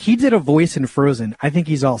life. He did a voice in Frozen. I think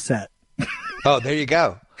he's all set. Oh, there you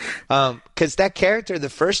go. Because that character the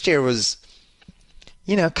first year was,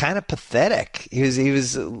 kind of pathetic. He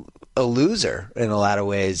was a loser in a lot of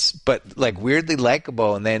ways, but like weirdly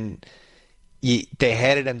likable. And then they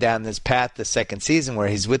headed him down this path the second season where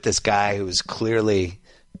he's with this guy who was clearly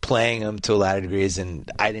playing him to a lot of degrees, and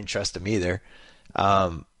I didn't trust him either.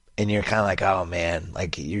 And you're kind of like, oh man,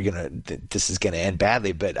 like this is gonna end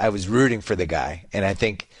badly. But I was rooting for the guy, and I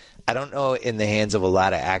don't know, in the hands of a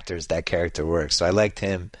lot of actors that character works. So I liked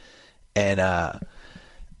him, and I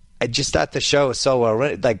just thought the show was so well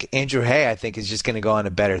written. Like Andrew Hay, I think, is just gonna go on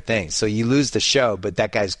to better things. So you lose the show, but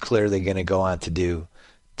that guy's clearly gonna go on to do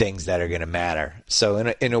things that are gonna matter. So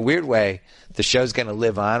in a weird way, the show's gonna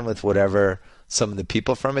live on with whatever some of the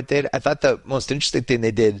people from it did. I thought the most interesting thing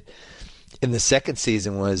they did in the second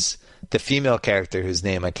season was the female character whose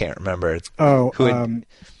name I can't remember.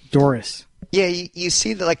 Doris. Yeah, you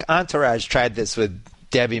see that, like, Entourage tried this with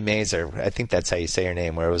Debbie Mazur. I think that's how you say her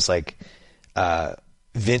name, where it was like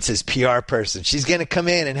Vince's PR person. She's going to come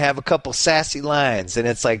in and have a couple sassy lines, and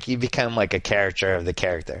it's like you become like a character of the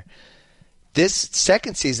character. This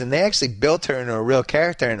second season, they actually built her into a real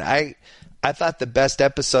character, and I thought the best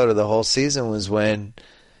episode of the whole season was when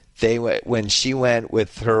she went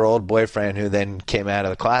with her old boyfriend, who then came out of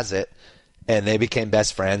the closet, and they became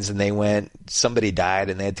best friends. And somebody died,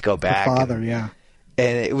 and they had to go back. Her father, yeah.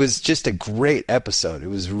 And it was just a great episode. It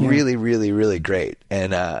was really, really, really great,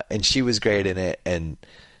 and she was great in it. And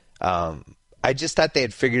I just thought they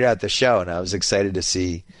had figured out the show, and I was excited to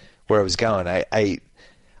see where it was going.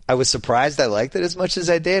 I was surprised I liked it as much as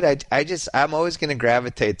I did. I'm always going to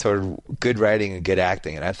gravitate toward good writing and good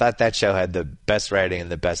acting, and I thought that show had the best writing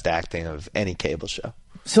and the best acting of any cable show.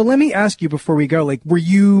 So let me ask you before we go, like, were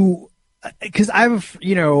you, because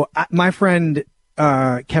my friend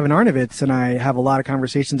Kevin Arnovitz and I have a lot of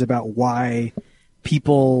conversations about why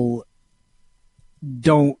people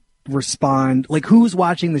don't respond, like who's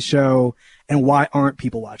watching the show and why aren't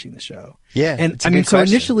people watching the show? Yeah. And I mean, so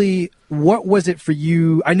question. Initially, what was it for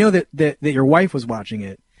you? I know that your wife was watching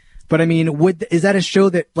it, but I mean, is that a show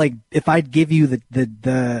that, like, if I'd give you the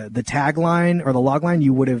tagline or the logline,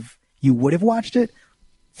 you would have watched it?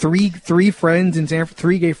 Three gay friends in San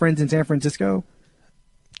Francisco?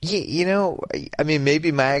 Yeah, I mean,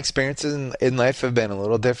 maybe my experiences in life have been a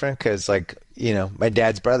little different because, like, my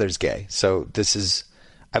dad's brother's gay. So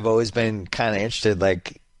I've always been kind of interested.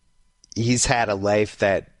 Like, he's had a life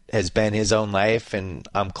that has been his own life, and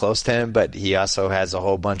I'm close to him, but he also has a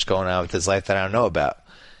whole bunch going on with his life that I don't know about.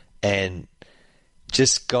 And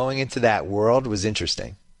just going into that world was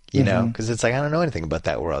interesting, you know, because it's like, I don't know anything about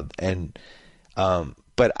that world. And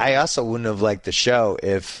but I also wouldn't have liked the show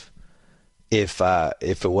if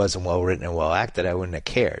it wasn't well written and well acted. I wouldn't have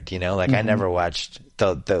cared, you know. Like, I never watched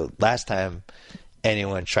the last time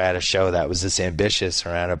anyone tried a show that was this ambitious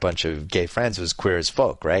around a bunch of gay friends was Queer as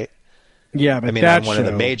Folk, right? Yeah, but I mean, on one of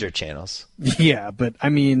the major channels. Yeah, but I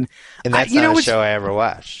mean, and that's not a show I ever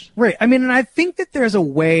watched. Right. I mean, and I think that there's a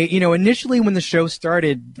way, you know, initially when the show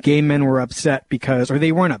started, gay men were upset or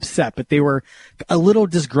they weren't upset, but they were a little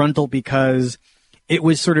disgruntled because it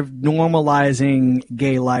was sort of normalizing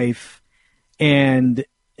gay life, and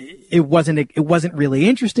it wasn't really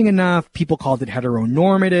interesting enough. People called it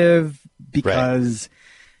heteronormative because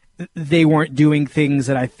they weren't doing things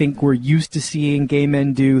that I think we're used to seeing gay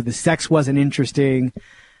men do. The sex wasn't interesting.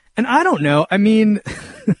 And I don't know. I mean,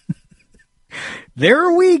 there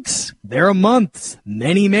are weeks, there are months,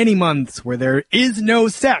 many, many months where there is no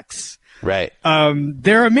sex. Right.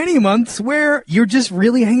 There are many months where you're just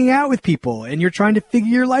really hanging out with people and you're trying to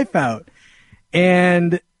figure your life out.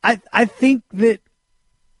 And I think that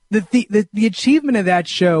the achievement of that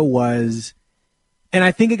show was, and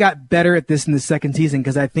I think it got better at this in the second season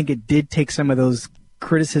because I think it did take some of those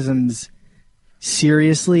criticisms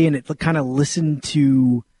seriously, and it kind of listened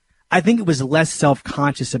to, I think it was less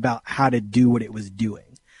self-conscious about how to do what it was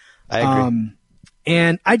doing. I agree.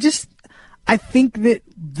 And I think that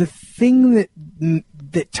the thing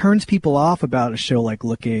that turns people off about a show like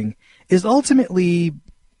Looking is ultimately,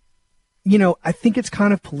 you know, I think it's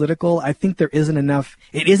kind of political. I think it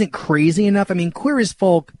isn't crazy enough. I mean, Queer as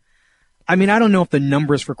Folk, I mean, I don't know if the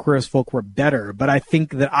numbers for Queer as Folk were better, but I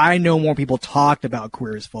think that I know more people talked about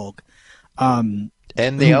Queer as Folk. And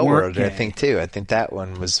the L Word, I think, too. I think that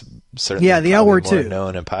one was certainly the L Word more too,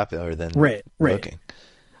 known and popular than right. Looking.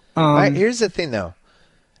 All right, here's the thing, though.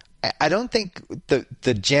 I don't think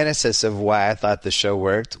the genesis of why I thought the show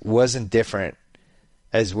worked wasn't different,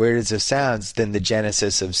 as weird as it sounds, than the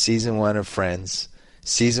genesis of season 1 of Friends,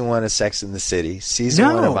 season 1 of Sex and the City, season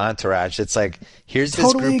 1 of Entourage. It's like, here's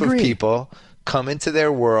this group of people come into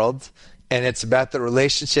their world, and it's about the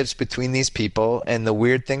relationships between these people and the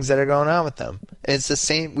weird things that are going on with them. And it's the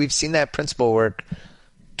same. We've seen that principle work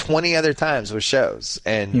 20 other times with shows,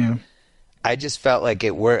 and I just felt like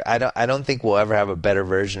it worked. I don't think we'll ever have a better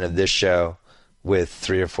version of this show with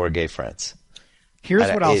 3 or 4 gay friends. Here's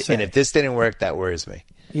what I'll say. And if this didn't work, that worries me.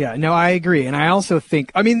 Yeah, no, I agree. And I also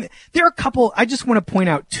think, I mean, there are a couple, I just want to point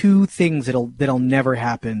out 2 things that'll never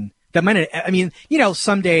happen. That might, I mean, you know,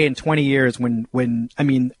 someday in 20 years when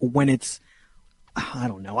it's, I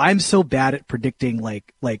don't know. I'm so bad at predicting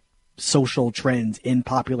like social trends in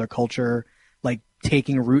popular culture, like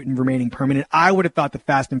taking root and remaining permanent. I would have thought the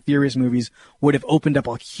Fast and Furious movies would have opened up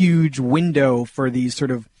a huge window for these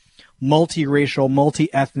sort of multiracial,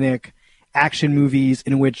 multi-ethnic action movies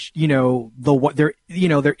in which, you know, there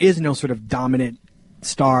is no sort of dominant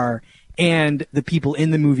star, and the people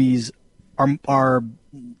in the movies are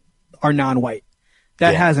non-white.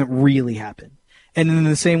 That hasn't really happened. And in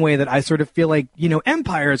the same way that I sort of feel like, you know,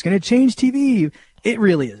 Empire is going to change TV, it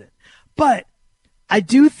really isn't. But I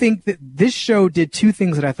do think that this show did 2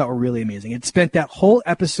 things that I thought were really amazing. It spent that whole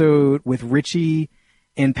episode with Richie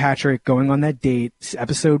and Patrick going on that date,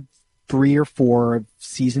 episode 3 or 4 of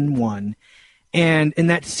season 1. And in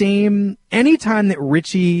that same, anytime that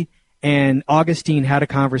Richie and Augustine had a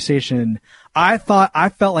conversation, I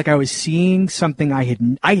felt like I was seeing something I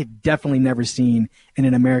had definitely never seen in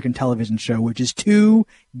an American television show, which is 2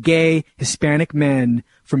 gay Hispanic men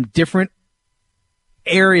from different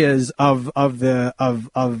areas of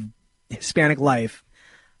Hispanic life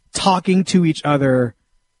talking to each other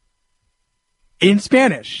in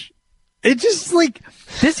Spanish. It's just like,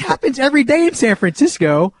 this happens every day in San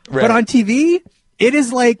Francisco, right. But on TV, it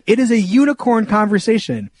is a unicorn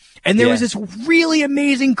conversation. And there was this really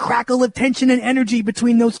amazing crackle of tension and energy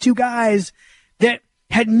between those 2 guys that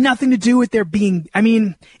had nothing to do with their being, I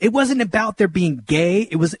mean, it wasn't about their being gay.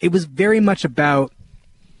 It was very much about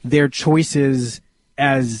their choices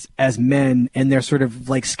as men and their sort of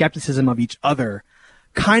like skepticism of each other,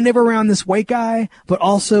 kind of around this white guy, but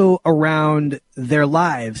also around their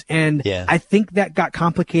lives. And I think that got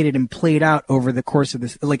complicated and played out over the course of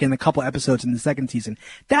this, like in a couple episodes in the second season.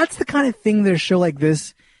 That's the kind of thing that a show like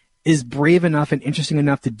this is brave enough and interesting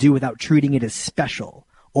enough to do without treating it as special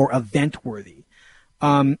or event worthy.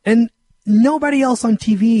 And nobody else on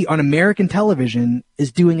TV, on American television,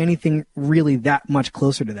 is doing anything really that much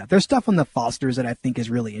closer to that. There's stuff on the Fosters that I think is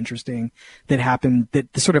really interesting that happened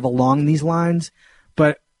that sort of along these lines.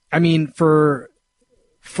 But I mean, for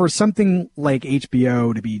something like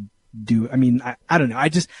HBO to be I don't know.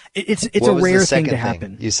 It's a rare thing to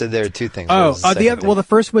happen. You said there are two things. The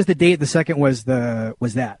first was the date. The second was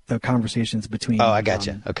the conversations between. Oh, I got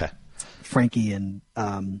you. Okay. Frankie and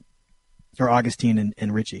or Augustine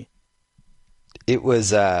and Richie. It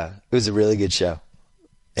was a really good show,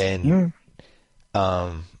 and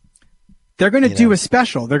they're going to do a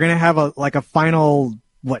special. They're going to have a final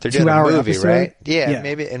 2-hour movie, episode, right? Yeah,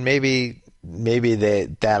 maybe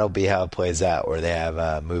that'll be how it plays out, where they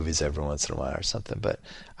have movies every once in a while or something. But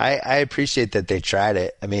I appreciate that they tried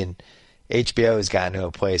it. I mean, HBO has gotten to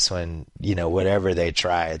a place when whatever they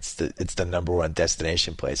try, it's the number one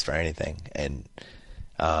destination place for anything, and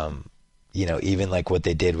even like what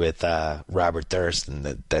they did with Robert Durst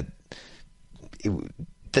and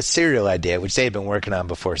the Serial idea, which they had been working on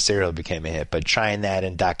before Serial became a hit, but trying that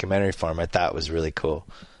in documentary form, I thought was really cool.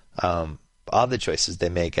 All the choices they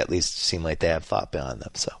make at least seem like they have thought behind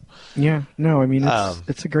them. So yeah, no, I mean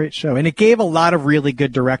it's a great show, and it gave a lot of really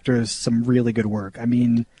good directors some really good work. I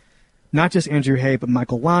mean, not just Andrew Hay, but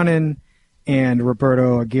Michael Lannon and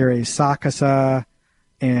Roberto Aguirre Sacasa,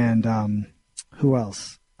 and who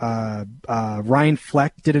else? Ryan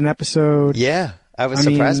Fleck did an episode. Yeah, I was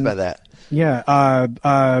surprised by that. Yeah,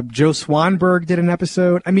 Joe Swanberg did an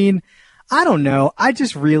episode. I mean, I don't know. I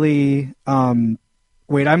just really Jamie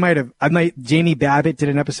Babbitt did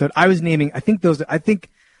an episode. I was naming. I think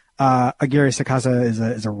Aguirre Sacasa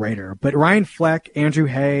is a writer, but Ryan Fleck, Andrew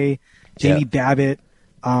Hay, Jamie Babbitt,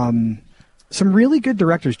 some really good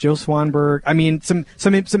directors. Joe Swanberg. I mean, some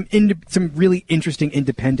really interesting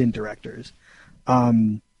independent directors.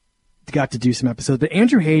 Got to do some episodes, but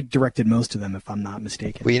Andrew Hay directed most of them, if I'm not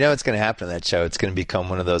mistaken. Well, what's going to happen in that show? It's going to become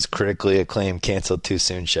one of those critically acclaimed, canceled too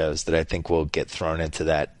soon shows that I think will get thrown into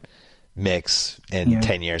that mix. And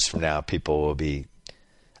 10 years from now, people will be.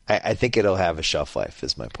 I think it'll have a shelf life.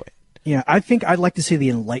 Is my point. Yeah, I think I'd like to see the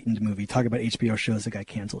Enlightened movie. Talk about HBO shows that got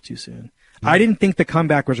canceled too soon. I didn't think The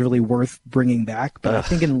Comeback was really worth bringing back, but I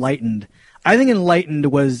think Enlightened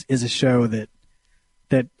is a show that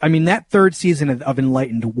that third season of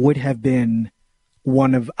Enlightened would have been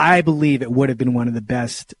I believe it would have been one of the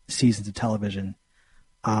best seasons of television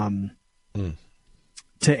to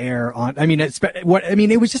air on.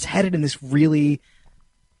 It was just headed in this really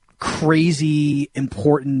crazy,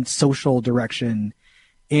 important social direction.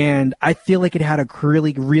 And I feel like it had a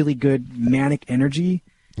really, really good manic energy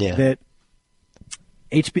that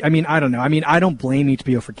HBO, I don't know. I don't blame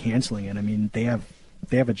HBO for canceling it. I mean, they have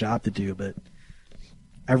a job to do, but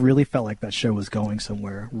I really felt like that show was going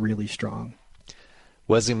somewhere really strong.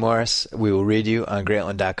 Wesley Morris, we will read you on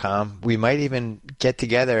Grantland.com. We might even get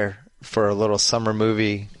together for a little summer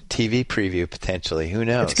movie TV preview potentially. Who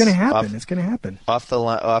knows? It's going to happen. Off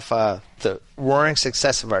the roaring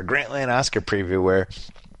success of our Grantland Oscar preview, where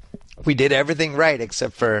we did everything right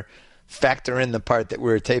except for factor in the part that we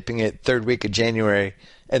were taping it third week of January,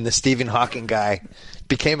 and the Stephen Hawking guy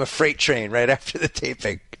became a freight train right after the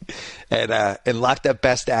taping, and locked up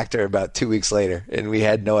Best Actor about 2 weeks later, and we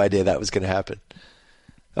had no idea that was going to happen.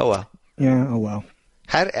 Oh well. Yeah. Oh well.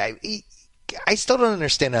 I still don't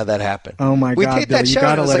understand how that happened. Oh my God! We taped that show,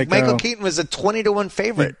 and it was like Michael go. Keaton was a 20-1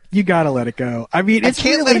 favorite. You got to let it go. I mean, it's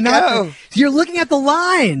can't really let it go. not. You're looking at the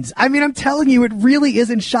lines. I mean, I'm telling you, it really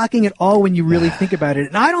isn't shocking at all when you really think about it.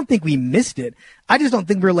 And I don't think we missed it. I just don't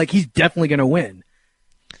think we're like, he's definitely going to win.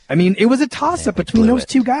 I mean, it was a toss-up between those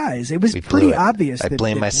two guys. It was pretty obvious. I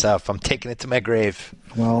blame myself. I'm taking it to my grave.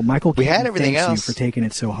 Well, Michael Keaton, we had everything else. You for taking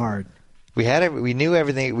it so hard. We knew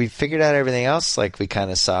everything. We figured out everything else like we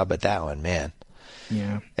kind of saw, but that one, man.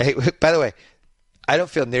 Yeah. Hey, by the way, I don't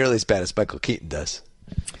feel nearly as bad as Michael Keaton does.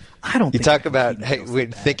 I don't. You talk about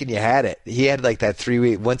thinking you had it. He had like that 3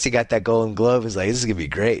 week. Once he got that Golden Glove, he was like, "This is gonna be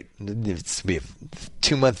great. It's gonna be a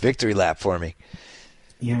 2-month victory lap for me."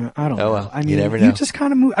 Yeah, I don't know. Well, I mean, you never know. You just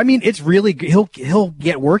kind of move. I mean, it's really he'll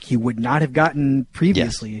get work he would not have gotten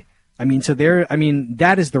previously. Yes. I mean,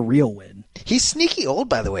 that is the real win. He's sneaky old,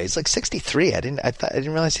 by the way. He's like 63. I didn't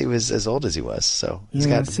realize he was as old as he was. So he's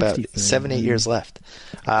got about 7-8 years left.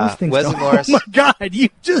 Wesley Morris. Oh my God! You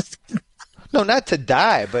just no, not to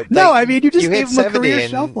die, but no. I mean, you just gave him a career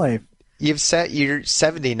shelf life. You're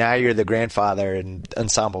 70 now. You're the grandfather in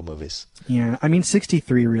ensemble movies. Yeah, I mean,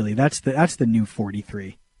 63. Really, that's the new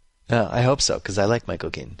 43. Oh, I hope so, because I like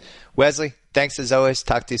Michael Keaton. Wesley, thanks as always.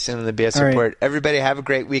 Talk to you soon on the BS Report. Right. Everybody have a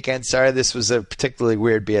great weekend. Sorry this was a particularly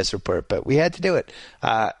weird BS Report, but we had to do it.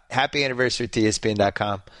 Happy anniversary to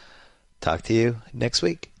ESPN.com. talk to you next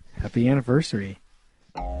week. Happy anniversary.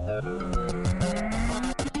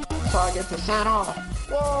 So I get to sign off.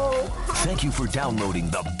 Whoa! Thank you for downloading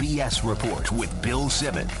the BS Report with Bill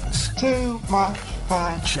Simmons. Too much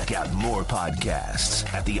fun. Check out more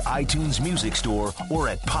podcasts at the iTunes Music Store or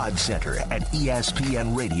at Pod Center at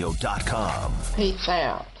ESPNradio.com. Peace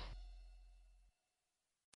out.